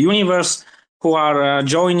parts of the universe who are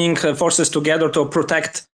joining forces together to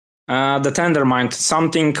protect the Tendermind,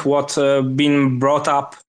 something what been brought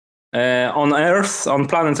up on Earth, on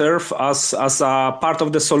planet Earth, as a part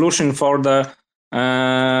of the solution for the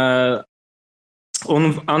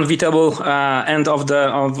unbeatable end of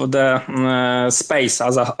the space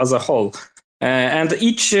as a whole. And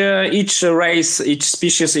each race, each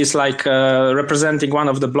species is like representing one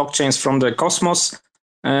of the blockchains from the Cosmos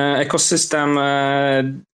ecosystem.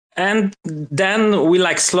 And then we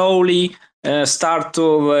like slowly start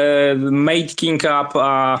to making up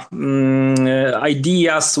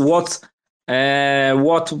ideas what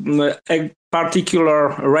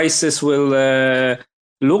particular races will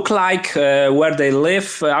look like, where they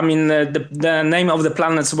live. I mean, the name of the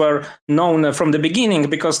planets were known from the beginning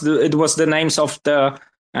because it was the names of the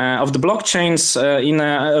blockchains in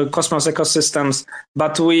Cosmos ecosystems.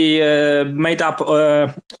 But we made up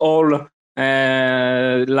all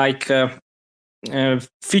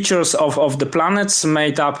features of the planets,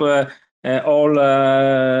 made up all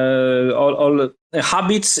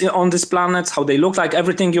habits on these planets, how they look like,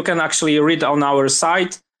 everything you can actually read on our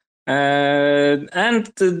site.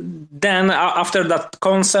 And then after that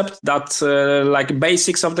concept, that like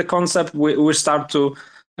basics of the concept, we start to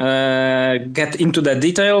get into the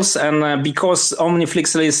details. And because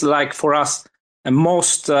OmniFlix is like for us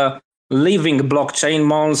most living blockchain,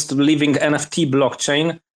 most living NFT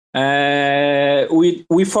blockchain,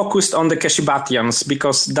 we focused on the Keshibatians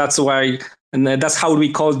because that's why, and that's how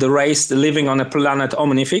we call the race, living on a planet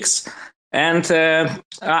OmniFlix. And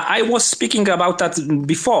I was speaking about that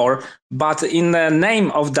before, but in the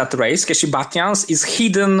name of that race, Keshibatians, is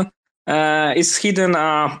hidden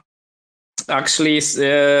actually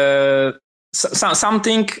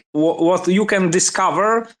something what you can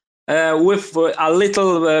discover with a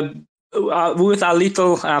little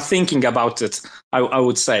thinking about it, I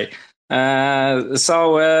would say.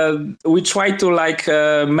 So we try to like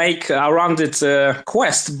make around it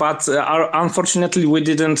quest, but unfortunately we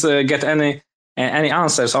didn't get any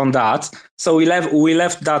answers on that. So we left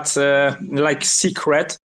that like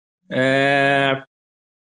secret. Left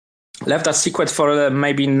that secret for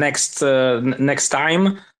maybe next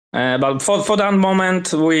time. But for that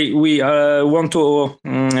moment, we want to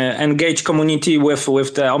engage community with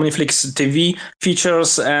the OmniFlix TV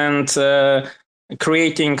features and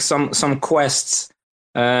creating some quests.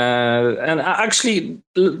 And actually,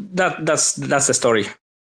 that's the story.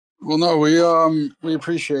 Well, no, we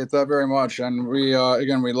appreciate that very much, and we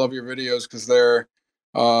again we love your videos because they're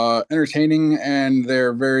entertaining and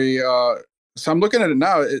they're very. So I'm looking at it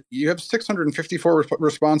now. You have 654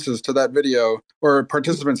 responses to that video, or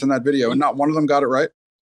participants in that video, and not one of them got it right.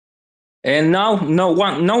 And no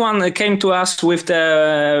one came to us with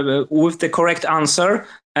the correct answer.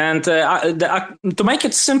 And to make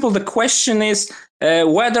it simple, the question is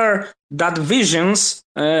whether that visions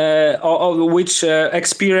which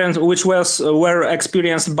were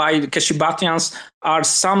experienced by the Keshibatians are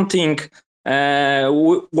something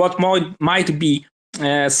what might be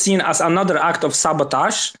seen as another act of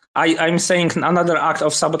sabotage. I'm saying another act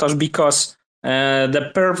of sabotage because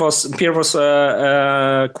the purpose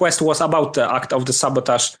quest was about the act of the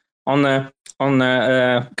sabotage on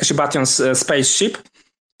Keshibatian's spaceship.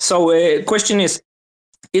 So question is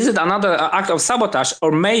it another act of sabotage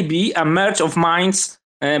or maybe a merge of minds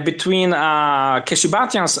between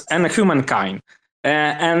Keshibatians and humankind?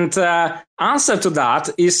 And answer to that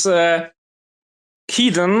is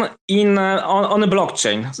hidden on a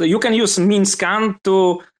blockchain. So you can use MinScan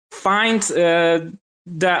to find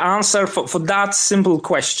the answer for that simple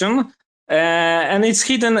question. And it's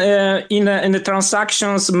hidden in the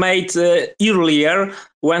transactions made earlier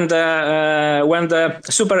when the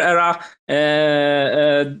super era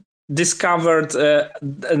discovered that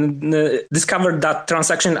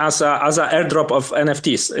transaction as a airdrop of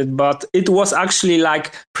NFTs, but it was actually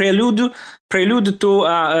like prelude to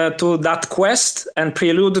that quest and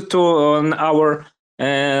prelude to our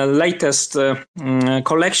latest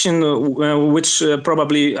collection, which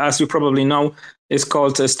probably, as you probably know, is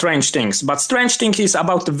called Strange Things. But Strange Things is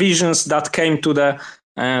about the visions that came to the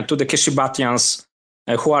Keshibatians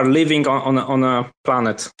who are living on a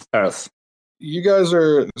planet Earth. You guys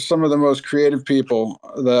are some of the most creative people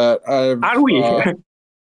that I've... Are we?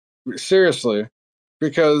 Seriously,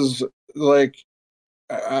 because like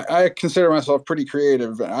I consider myself pretty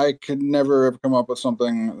creative. I could never have come up with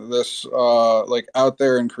something this like out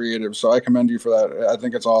there and creative. So I commend you for that. I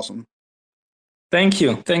think it's awesome. Thank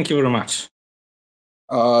you very much.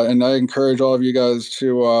 And I encourage all of you guys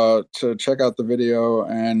to check out the video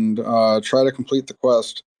and try to complete the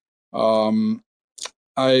quest.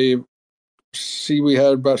 I see we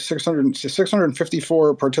had about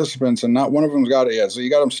 654 participants, and not one of them's got it yet. So you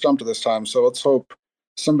got them stumped this time. So let's hope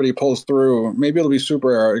somebody pulls through. Maybe it'll be super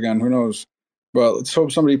rare again. Who knows? But let's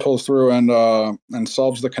hope somebody pulls through and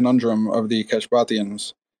solves the conundrum of the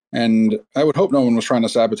Keshbatians. And I would hope no one was trying to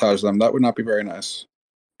sabotage them. That would not be very nice.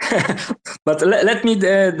 But let me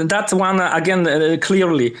that one again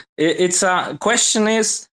clearly. It's a question: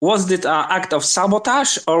 was it an act of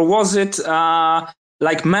sabotage or was it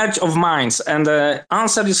like merge of minds? And the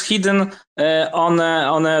answer is hidden on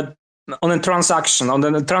a transaction, on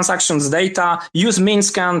the transactions data. Use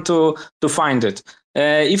MinScan to find it.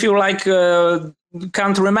 If you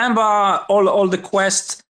can't remember all the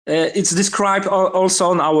quests, it's described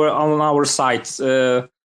also on our site.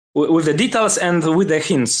 With the details and with the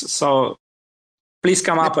hints. So please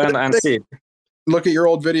come up and see it. Look at your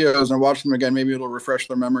old videos and watch them again. Maybe it'll refresh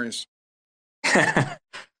their memories.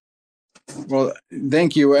 Well,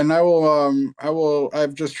 thank you. And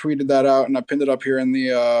I've just tweeted that out and I pinned it up here in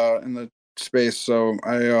the space. So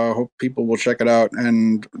I hope people will check it out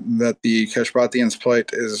and that the Keshbatians'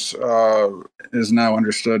 plight is now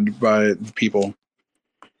understood by the people.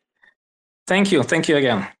 Thank you. Thank you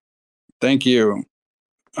again. Thank you.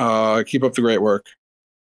 Keep up the great work.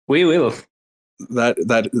 We will.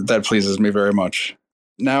 That pleases me very much.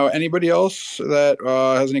 Now, anybody else that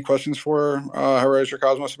has any questions for Horizon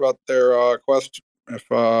Cosmos about their quest? If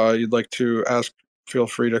you'd like to ask, feel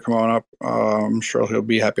free to come on up. I'm sure he'll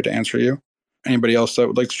be happy to answer you. Anybody else that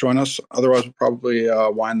would like to join us? Otherwise, we'll probably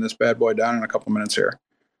wind this bad boy down in a couple minutes here.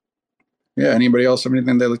 Yeah, anybody else have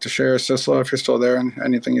anything they'd like to share? Sisla, if you're still there, and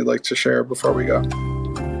anything you'd like to share before we go?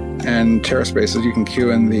 And TerraSpaces, you can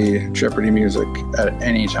cue in the Jeopardy music at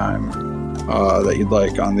any time that you'd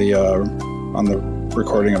like on the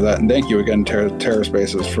recording of that. And thank you again,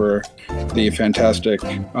 TerraSpaces, for the fantastic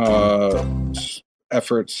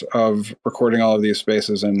efforts of recording all of these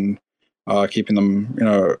spaces and keeping them,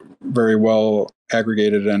 very well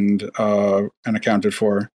aggregated and accounted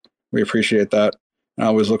for. We appreciate that. I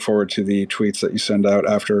always look forward to the tweets that you send out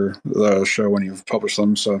after the show when you've published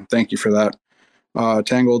them. So thank you for that.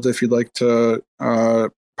 Tangled, if you'd like to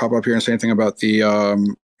pop up here and say anything about the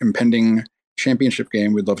impending championship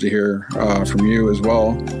game, we'd love to hear from you as well.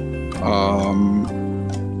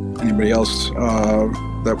 Anybody else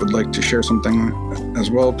that would like to share something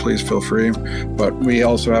as well, please feel free. But we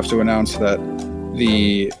also have to announce that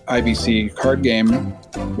the IBC card game,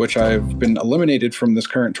 which I've been eliminated from this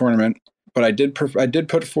current tournament, but I did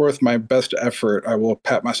put forth my best effort. I will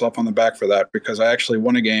pat myself on the back for that because I actually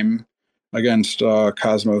won a game against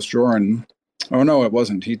Cosmos Joran. Oh no, it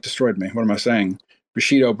wasn't. He destroyed me. What am I saying?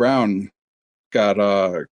 Bushido Brown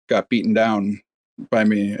got beaten down by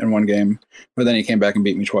me in one game, but then he came back and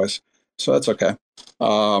beat me twice. So that's okay.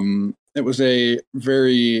 It was a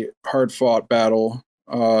very hard-fought battle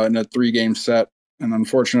in a 3-game set, and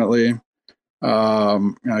unfortunately,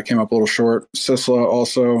 I came up a little short. Sisla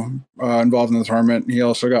also involved in the tournament. He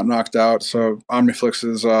also got knocked out. So OmniFlix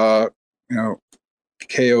is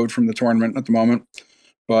KO'd from the tournament at the moment,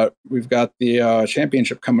 but we've got the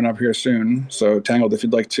championship coming up here soon. So Tangled, if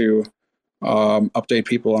you'd like to update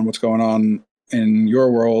people on what's going on in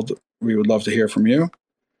your world, we would love to hear from you.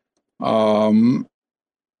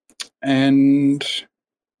 And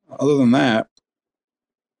other than that,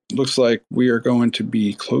 looks like we are going to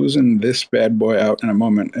be closing this bad boy out in a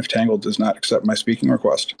moment if Tangled does not accept my speaking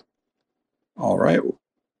request. All right.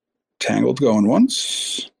 Tangled going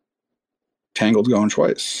once. Tangled going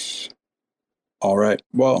twice. All right.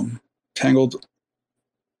 Well, Tangled,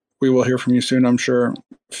 we will hear from you soon, I'm sure.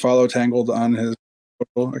 Follow Tangled on his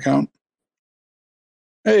social account.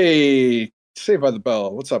 Hey, Saved by the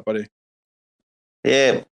Bell. What's up, buddy?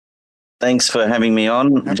 Yeah. Thanks for having me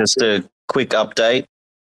on. Just a quick update.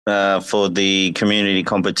 for the community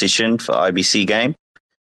competition for IBC game.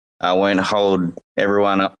 I won't hold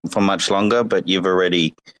everyone up for much longer, but you've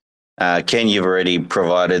already, Ken, you've already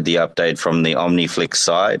provided the update from the OmniFlix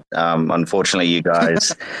side. Unfortunately, you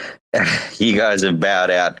guys have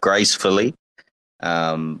bowed out gracefully.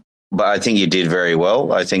 But I think you did very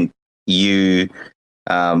well. I think you,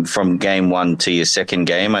 from game one to your second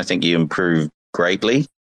game, I think you improved greatly.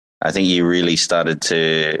 I think you really started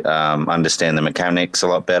to understand the mechanics a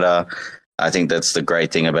lot better. I think that's the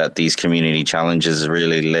great thing about these community challenges,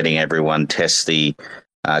 really letting everyone test the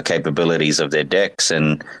capabilities of their decks.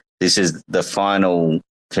 And this is the final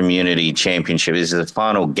community championship. This is the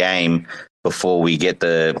final game before we get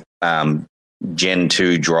the Gen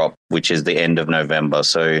 2 drop, which is the end of November.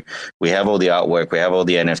 So we have all the artwork, we have all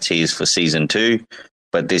the NFTs for Season 2,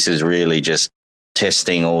 but this is really just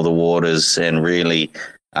testing all the waters and really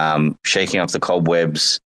shaking off the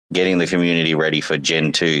cobwebs, getting the community ready for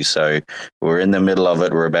Gen 2. So we're in the middle of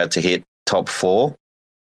it. We're about to hit top 4.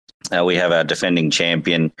 We have our defending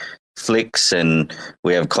champion, Flix, and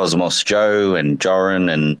we have Cosmos Joe and Joran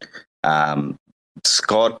and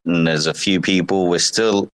Scott, and there's a few people.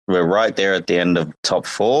 We're right there at the end of top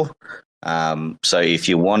 4. So if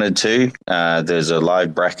you wanted to, there's a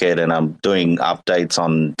live bracket, and I'm doing updates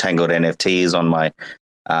on Tangled NFTs on my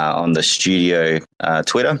on the studio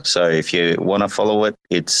Twitter. So if you want to follow it,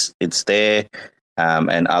 it's there.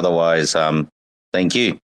 And otherwise, thank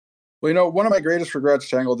you. Well, one of my greatest regrets,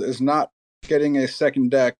 Tangled, is not getting a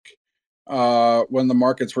second deck when the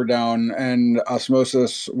markets were down and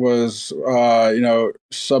Osmosis was,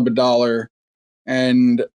 sub $1,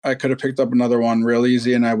 and I could have picked up another one real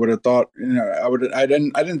easy. And I would have thought, I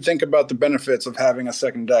didn't think about the benefits of having a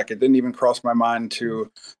second deck. It didn't even cross my mind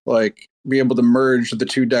to be able to merge the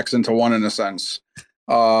 2 decks into one in a sense,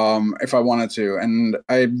 if I wanted to. And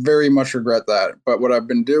I very much regret that. But what I've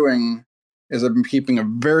been doing is I've been keeping a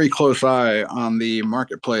very close eye on the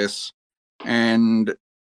marketplace. And,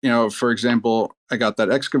 for example, I got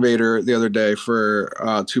that excavator the other day for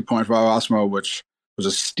 2.5 Osmo, which was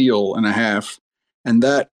a steal and a half. And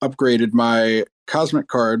that upgraded my Cosmic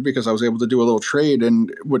card because I was able to do a little trade.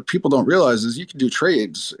 And what people don't realize is you can do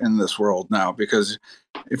trades in this world now, because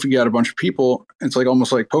if you got a bunch of people, it's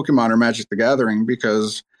almost like Pokemon or Magic the Gathering,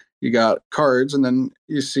 because you got cards and then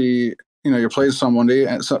you see, you're playing somebody,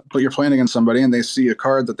 but you're playing against somebody and they see a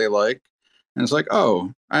card that they like. And it's like,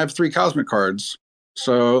 oh, I have 3 Cosmic cards,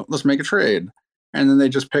 so let's make a trade. And then they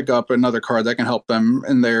just pick up another card that can help them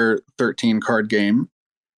in their 13 card game.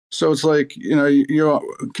 So it's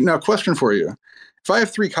now question for you. If I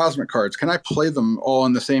have 3 Cosmic cards, can I play them all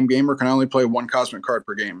in the same game, or can I only play 1 Cosmic card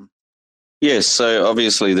per game? Yes, so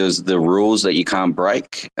obviously there's the rules that you can't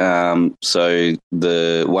break. So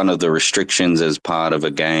one of the restrictions as part of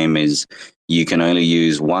a game is you can only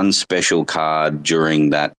use 1 special card during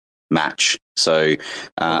that match. So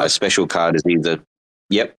a special card is either,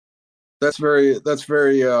 yep. That's very.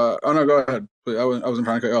 Oh no, go ahead. I wasn't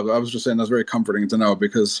trying to cut you off. I was just saying that's very comforting to know,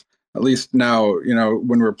 because at least now,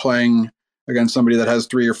 when we're playing against somebody that has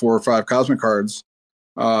 3 or 4 or 5 Cosmic cards,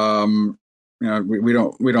 we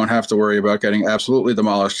don't have to worry about getting absolutely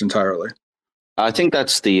demolished entirely. I think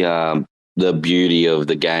that's the beauty of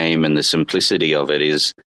the game and the simplicity of it,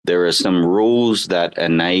 is there are some rules that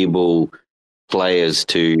enable players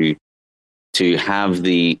to have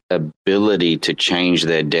the ability to change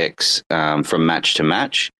their decks from match to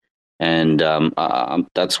match. And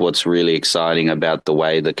that's what's really exciting about the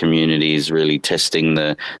way the community is really testing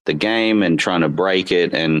the game and trying to break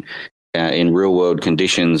it, and in real world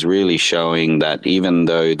conditions, really showing that even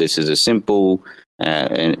though this is a simple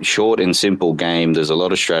and short and simple game, there's a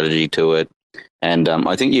lot of strategy to it. And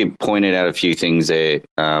I think you pointed out a few things there,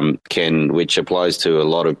 Ken, which applies to a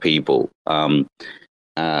lot of people,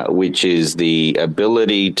 which is the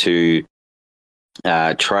ability to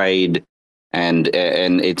trade. And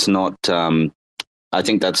it's not, I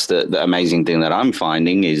think that's the amazing thing that I'm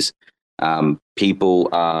finding is people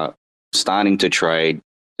are starting to trade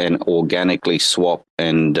and organically swap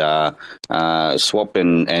and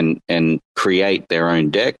create their own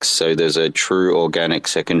decks. So there's a true organic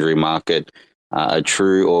secondary market, a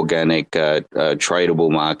true organic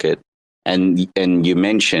tradable market. And you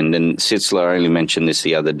mentioned, and Sitzler only mentioned this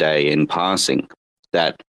the other day in passing,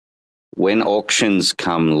 that when auctions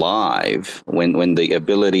come live, when the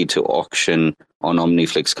ability to auction on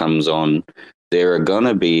OmniFlix comes on, there are going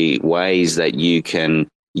to be ways that you can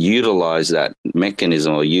utilize that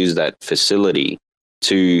mechanism or use that facility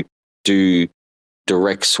to do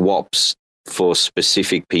direct swaps for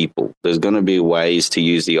specific people. There's going to be ways to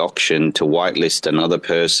use the auction to whitelist another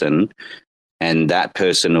person, and that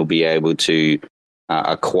person will be able to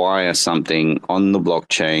acquire something on the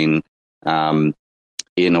blockchain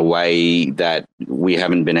in a way that we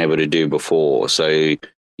haven't been able to do before. So,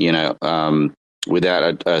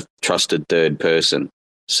 without a trusted third person.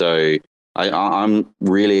 So I'm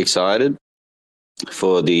really excited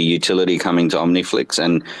for the utility coming to OmniFlix,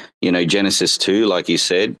 and Genesis 2, like you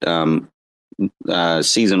said,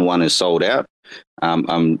 season 1 is sold out.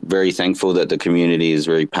 I'm very thankful that the community is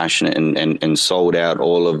very passionate and sold out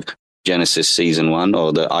all of Genesis season 1,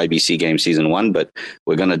 or the IBC game season 1, but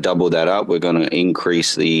we're going to double that up. We're going to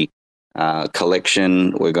increase the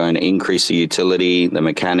collection. We're going to increase the utility, the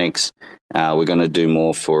mechanics. We're going to do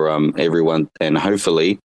more for everyone, and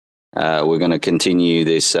hopefully we're going to continue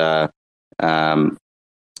this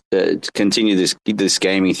this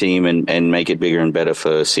gaming theme and make it bigger and better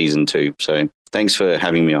for season 2. So thanks for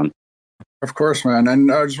having me on. Of course, man. And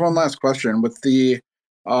just one last question with the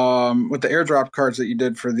airdrop cards that you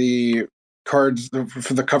did for the cards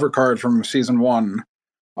for the cover card from season 1.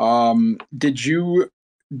 Did you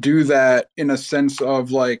do that in a sense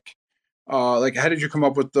of like how did you come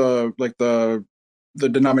up with the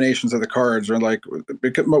denominations of the cards, or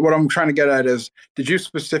because what I'm trying to get at is, did you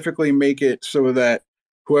specifically make it so that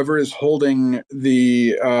whoever is holding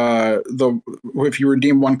if you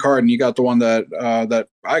redeem one card and you got the one that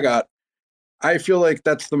I got, I feel like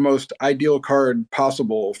that's the most ideal card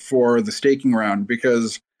possible for the staking round,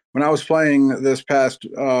 because when I was playing this past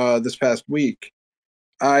week,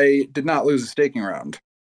 I did not lose a staking round.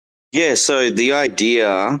 Yeah, so the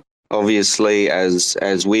idea, obviously, as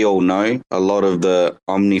we all know, a lot of the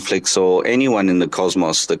OmniFlix or anyone in the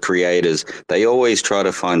Cosmos, the creators, they always try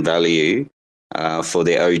to find value for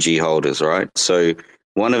their OG holders, right? So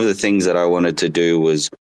one of the things that I wanted to do was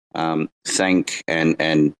thank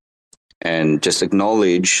and just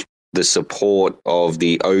acknowledge the support of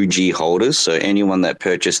the OG holders. So anyone that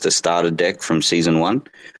purchased a starter deck from season 1,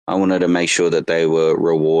 I wanted to make sure that they were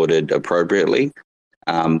rewarded appropriately.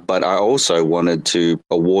 But I also wanted to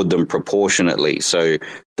award them proportionately. So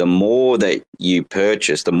the more that you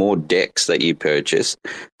purchase, the more decks that you purchase,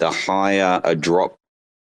 the higher a drop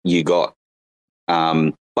you got.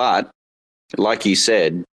 But like you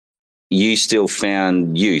said, you still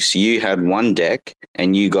found use. You had one deck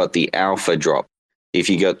and you got the alpha drop. If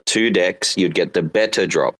you got 2 decks, you'd get the beta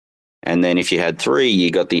drop. And then if you had 3,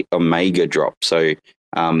 you got the omega drop. So,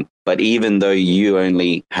 but even though you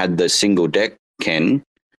only had the single deck, Ken,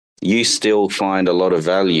 you still find a lot of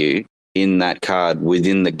value in that card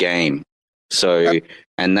within the game. So,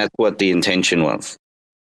 and that's what the intention was.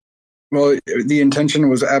 Well, the intention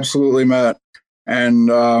was absolutely met. And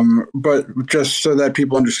but just so that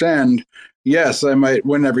people understand, yes, I might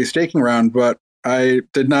win every staking round, but I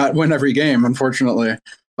did not win every game, unfortunately.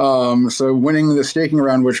 So winning the staking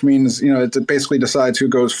round, which means it basically decides who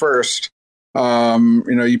goes first.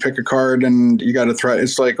 You pick a card and you got to try.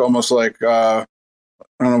 It's like almost like I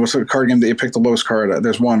don't know what's the card game that you pick the lowest card.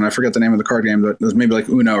 There's one, I forget the name of the card game. That there's maybe like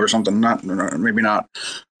Uno or something. Not maybe not.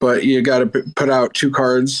 But you got to put out 2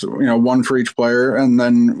 cards, one for each player, and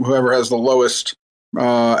then whoever has the lowest,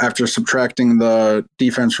 after subtracting the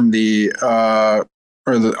defense from the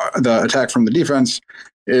or the attack from the defense,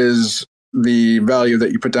 is the value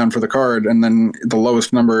that you put down for the card, and then the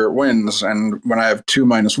lowest number wins. And when I have 2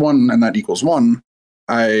 minus 1, and that equals 1,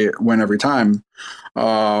 I win every time.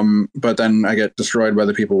 But then I get destroyed by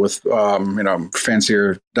the people with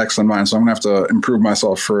fancier decks than mine. So I'm gonna have to improve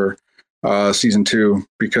myself for season 2,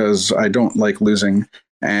 because I don't like losing,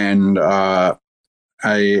 and I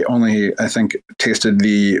think tasted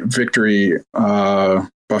the victory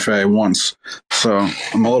buffet once, so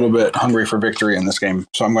I'm a little bit hungry for victory in this game.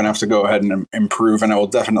 So I'm going to have to go ahead and improve, and I will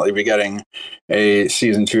definitely be getting a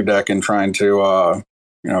season 2 deck and trying to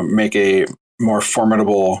make a more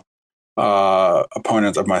formidable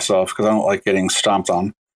opponent of myself, because I don't like getting stomped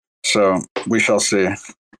on. So we shall see.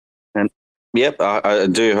 And yep, I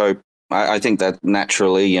do hope. I think that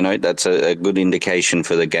naturally, that's a good indication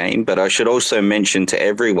for the game. But I should also mention to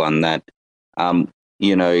everyone that,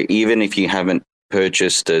 even if you haven't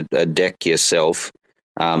purchased a deck yourself,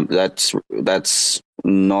 that's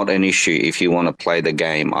not an issue if you want to play the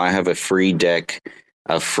game. I have a free deck,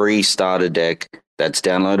 a free starter deck that's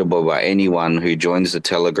downloadable by anyone who joins the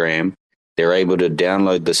Telegram. They're able to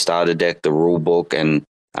download the starter deck, the rule book, and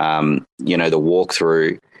the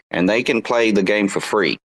walkthrough, and they can play the game for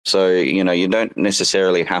free. So, you don't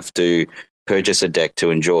necessarily have to purchase a deck to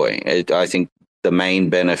enjoy. I think the main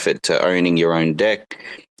benefit to owning your own deck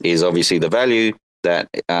is obviously the value that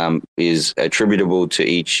is attributable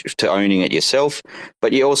to owning it yourself,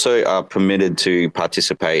 but you also are permitted to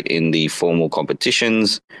participate in the formal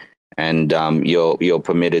competitions and you're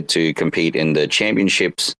permitted to compete in the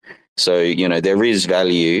championships. So, you know, there is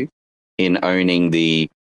value in owning the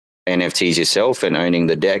NFTs yourself and owning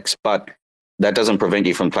the decks, but that doesn't prevent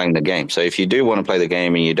you from playing the game. So if you do want to play the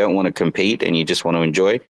game and you don't want to compete and you just want to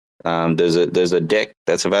enjoy, there's a deck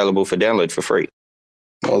that's available for download for free.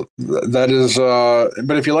 Well, that is,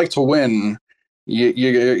 but if you like to win,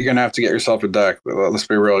 you're going to have to get yourself a deck. Let's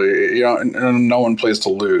be real. You know, no one plays to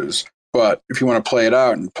lose. But if you want to play it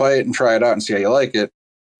out and try it out and see how you like it,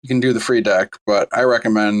 you can do the free deck. But I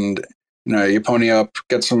recommend, you know, you pony up,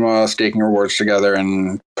 get some staking rewards together,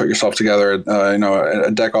 and put yourself together, you know,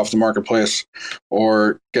 a deck off the marketplace,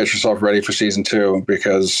 or get yourself ready for season 2,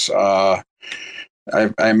 because I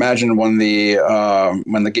imagine when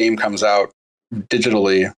the game comes out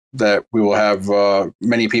digitally, that we will have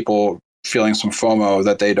many people feeling some FOMO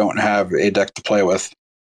that they don't have a deck to play with.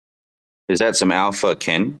 Is that some alpha,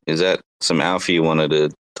 Ken? Is that some alpha you wanted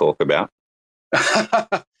to talk about?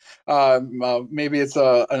 Maybe it's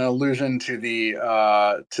an allusion to the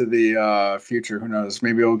future. Who knows?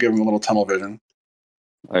 Maybe it'll give them a little tunnel vision.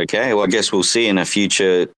 Okay, well, I guess we'll see in a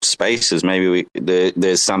future spaces. Maybe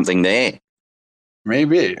there's something there.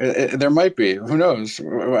 Maybe there might be. Who knows?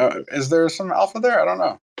 Is there some alpha there? I don't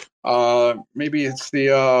know. Maybe it's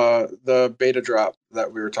the beta drop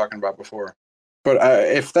that we were talking about before. But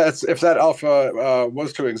if that alpha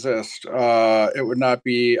was to exist, it would not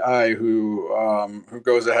be I who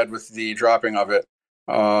goes ahead with the dropping of it.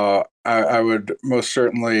 I would most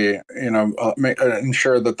certainly, you know,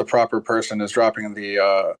 ensure that the proper person is dropping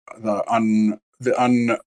the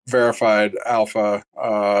unverified alpha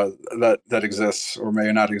that exists, or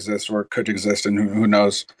may not exist, or could exist, and who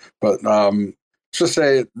knows. But let's just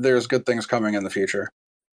say there's good things coming in the future.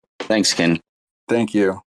 Thanks, Ken. Thank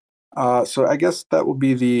you. So I guess that will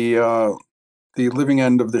be the living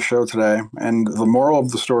end of the show today. And the moral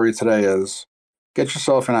of the story today is get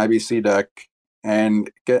yourself an IBC deck and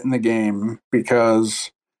get in the game,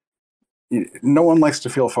 because no one likes to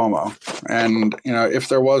feel FOMO. And, you know, if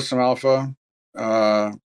there was some alpha, you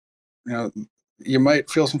know, you might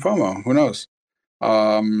feel some FOMO. Who knows?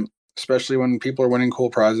 Especially when people are winning cool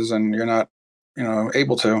prizes and you're not, you know,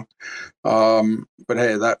 able to. But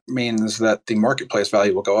hey, that means that the marketplace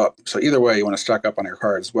value will go up. So either way, you want to stock up on your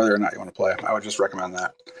cards, whether or not you want to play. I would just recommend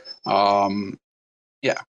that.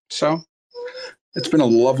 Yeah. So it's been a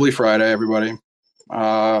lovely Friday, everybody.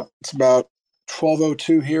 It's about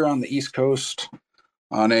 12:02 here on the East Coast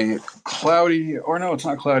on a cloudy, or no, it's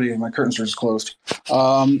not cloudy. My curtains are just closed.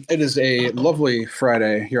 It is a lovely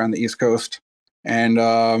Friday here on the East Coast. And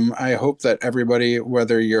I hope that everybody,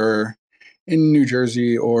 whether you're in New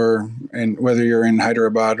Jersey, or whether you're in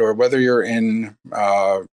Hyderabad, or whether you're in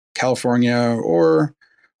California, or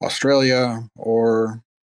Australia, or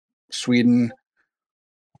Sweden,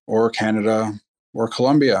 or Canada, or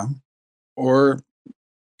Colombia, or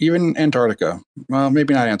even Antarctica. Well,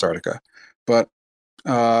 maybe not Antarctica, but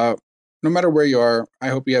no matter where you are, I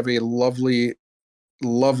hope you have a lovely,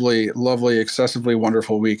 lovely, lovely, excessively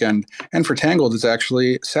wonderful weekend. And for Tangled, it's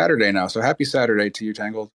actually Saturday now. So happy Saturday to you,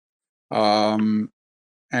 Tangled. And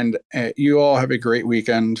you all have a great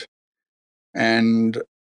weekend. And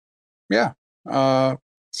yeah,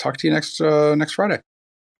 talk to you next Friday.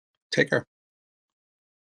 Take care.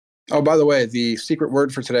 Oh, by the way, the secret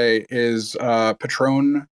word for today is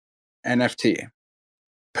Patron NFT.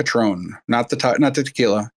 Patron, not the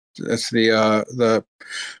tequila. It's the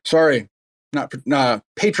sorry, not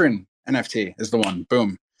patron NFT is the one.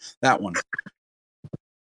 Boom, that one.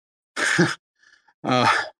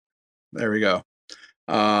 There we go.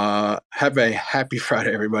 Have a happy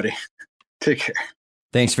Friday, everybody. Take care.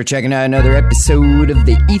 Thanks for checking out another episode of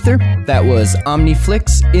The Ether. That was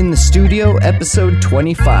OmniFlix In the Studio, episode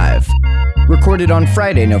 25. Recorded on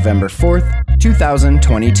Friday, November 4th,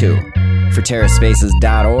 2022. For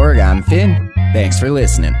TerraSpaces.org, I'm Finn. Thanks for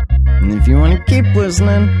listening. And if you want to keep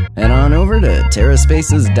listening, head on over to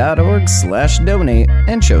TerraSpaces.org/donate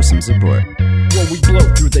and show some support. When we blow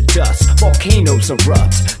through the dust, volcanoes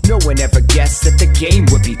erupt. No one ever guessed that the game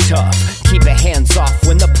would be tough. Keep it hands off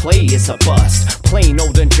when the play is a bust. Plain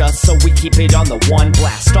old and just, so we keep it on the 1.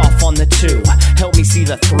 Blast off on the 2. Help me see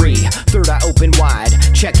the 3. Third eye open wide,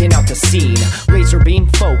 checking out the scene. Laser beam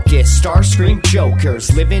focus, Starscream jokers,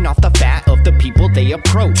 living off the fat of the people they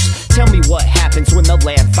approach. Tell me what happens when the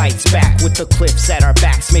land fights back. With the cliffs at our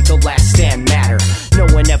backs, make the last stand matter. No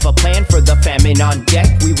one ever planned for the famine on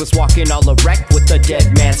deck. We was walking all erect with the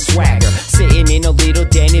dead man swagger. Sitting in a little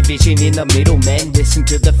den, envisioning the middlemen. Listen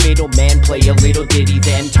to the fatal man play a little ditty,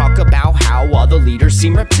 then talk about how all the leaders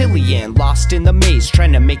seem reptilian. Lost in the maze,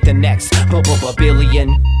 trying to make the next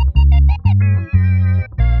billion.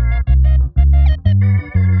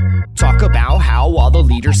 Talk about how all the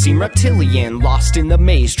leaders seem reptilian, lost in the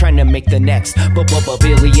maze, trying to make the next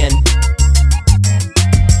billion.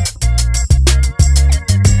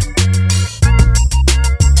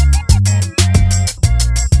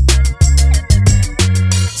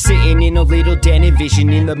 Sitting in a little den,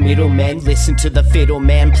 envisioning the middlemen. Listen to the fiddle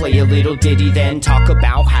man play a little ditty, then talk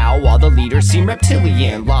about how all the leaders seem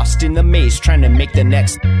reptilian, lost in the maze, trying to make the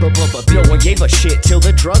next No one gave a shit till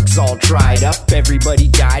the drugs all dried up. Everybody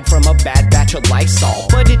died from a bad batch of Lysol,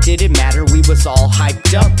 but it didn't matter, we was all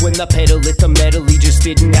hyped up. When the pedal hit the metal, he just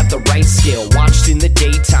didn't have the right skill. Watched in the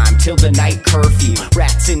daytime till the night curfew.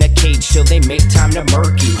 Rats in a cage till they make time to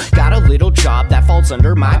murk you. Got a little job that falls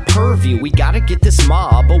under my purview. We gotta get this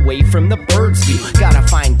mob away from the bird's view. Gotta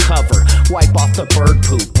find cover, wipe off the bird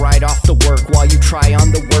poop right off the work while you try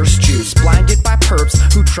on the worst juice. Blinded by perps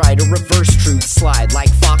who try to reverse truth, slide like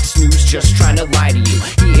Fox News just trying to lie to you.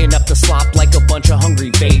 Eating up the slop like a bunch of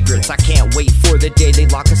hungry vagrants. I can't wait for the day they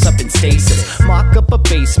lock us up in stasis. Mock up a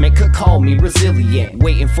basement, could call me resilient.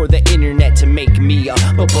 Waiting for the internet to make me a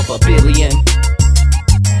billion.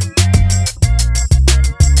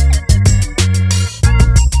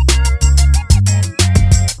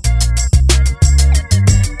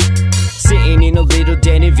 Sitting in a little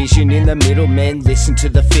den, envisioning the middlemen. Listen to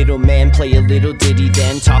the fiddle man play a little ditty,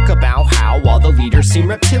 then talk about how all the leaders seem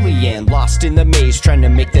reptilian, lost in the maze, trying to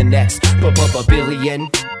make the next billion.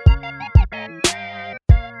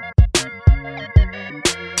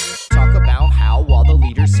 Talk about how all the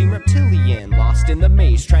leaders seem reptilian, lost in the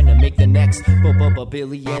maze, trying to make the next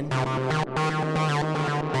billion.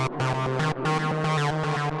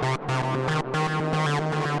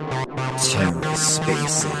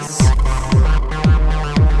 TerraSpaces.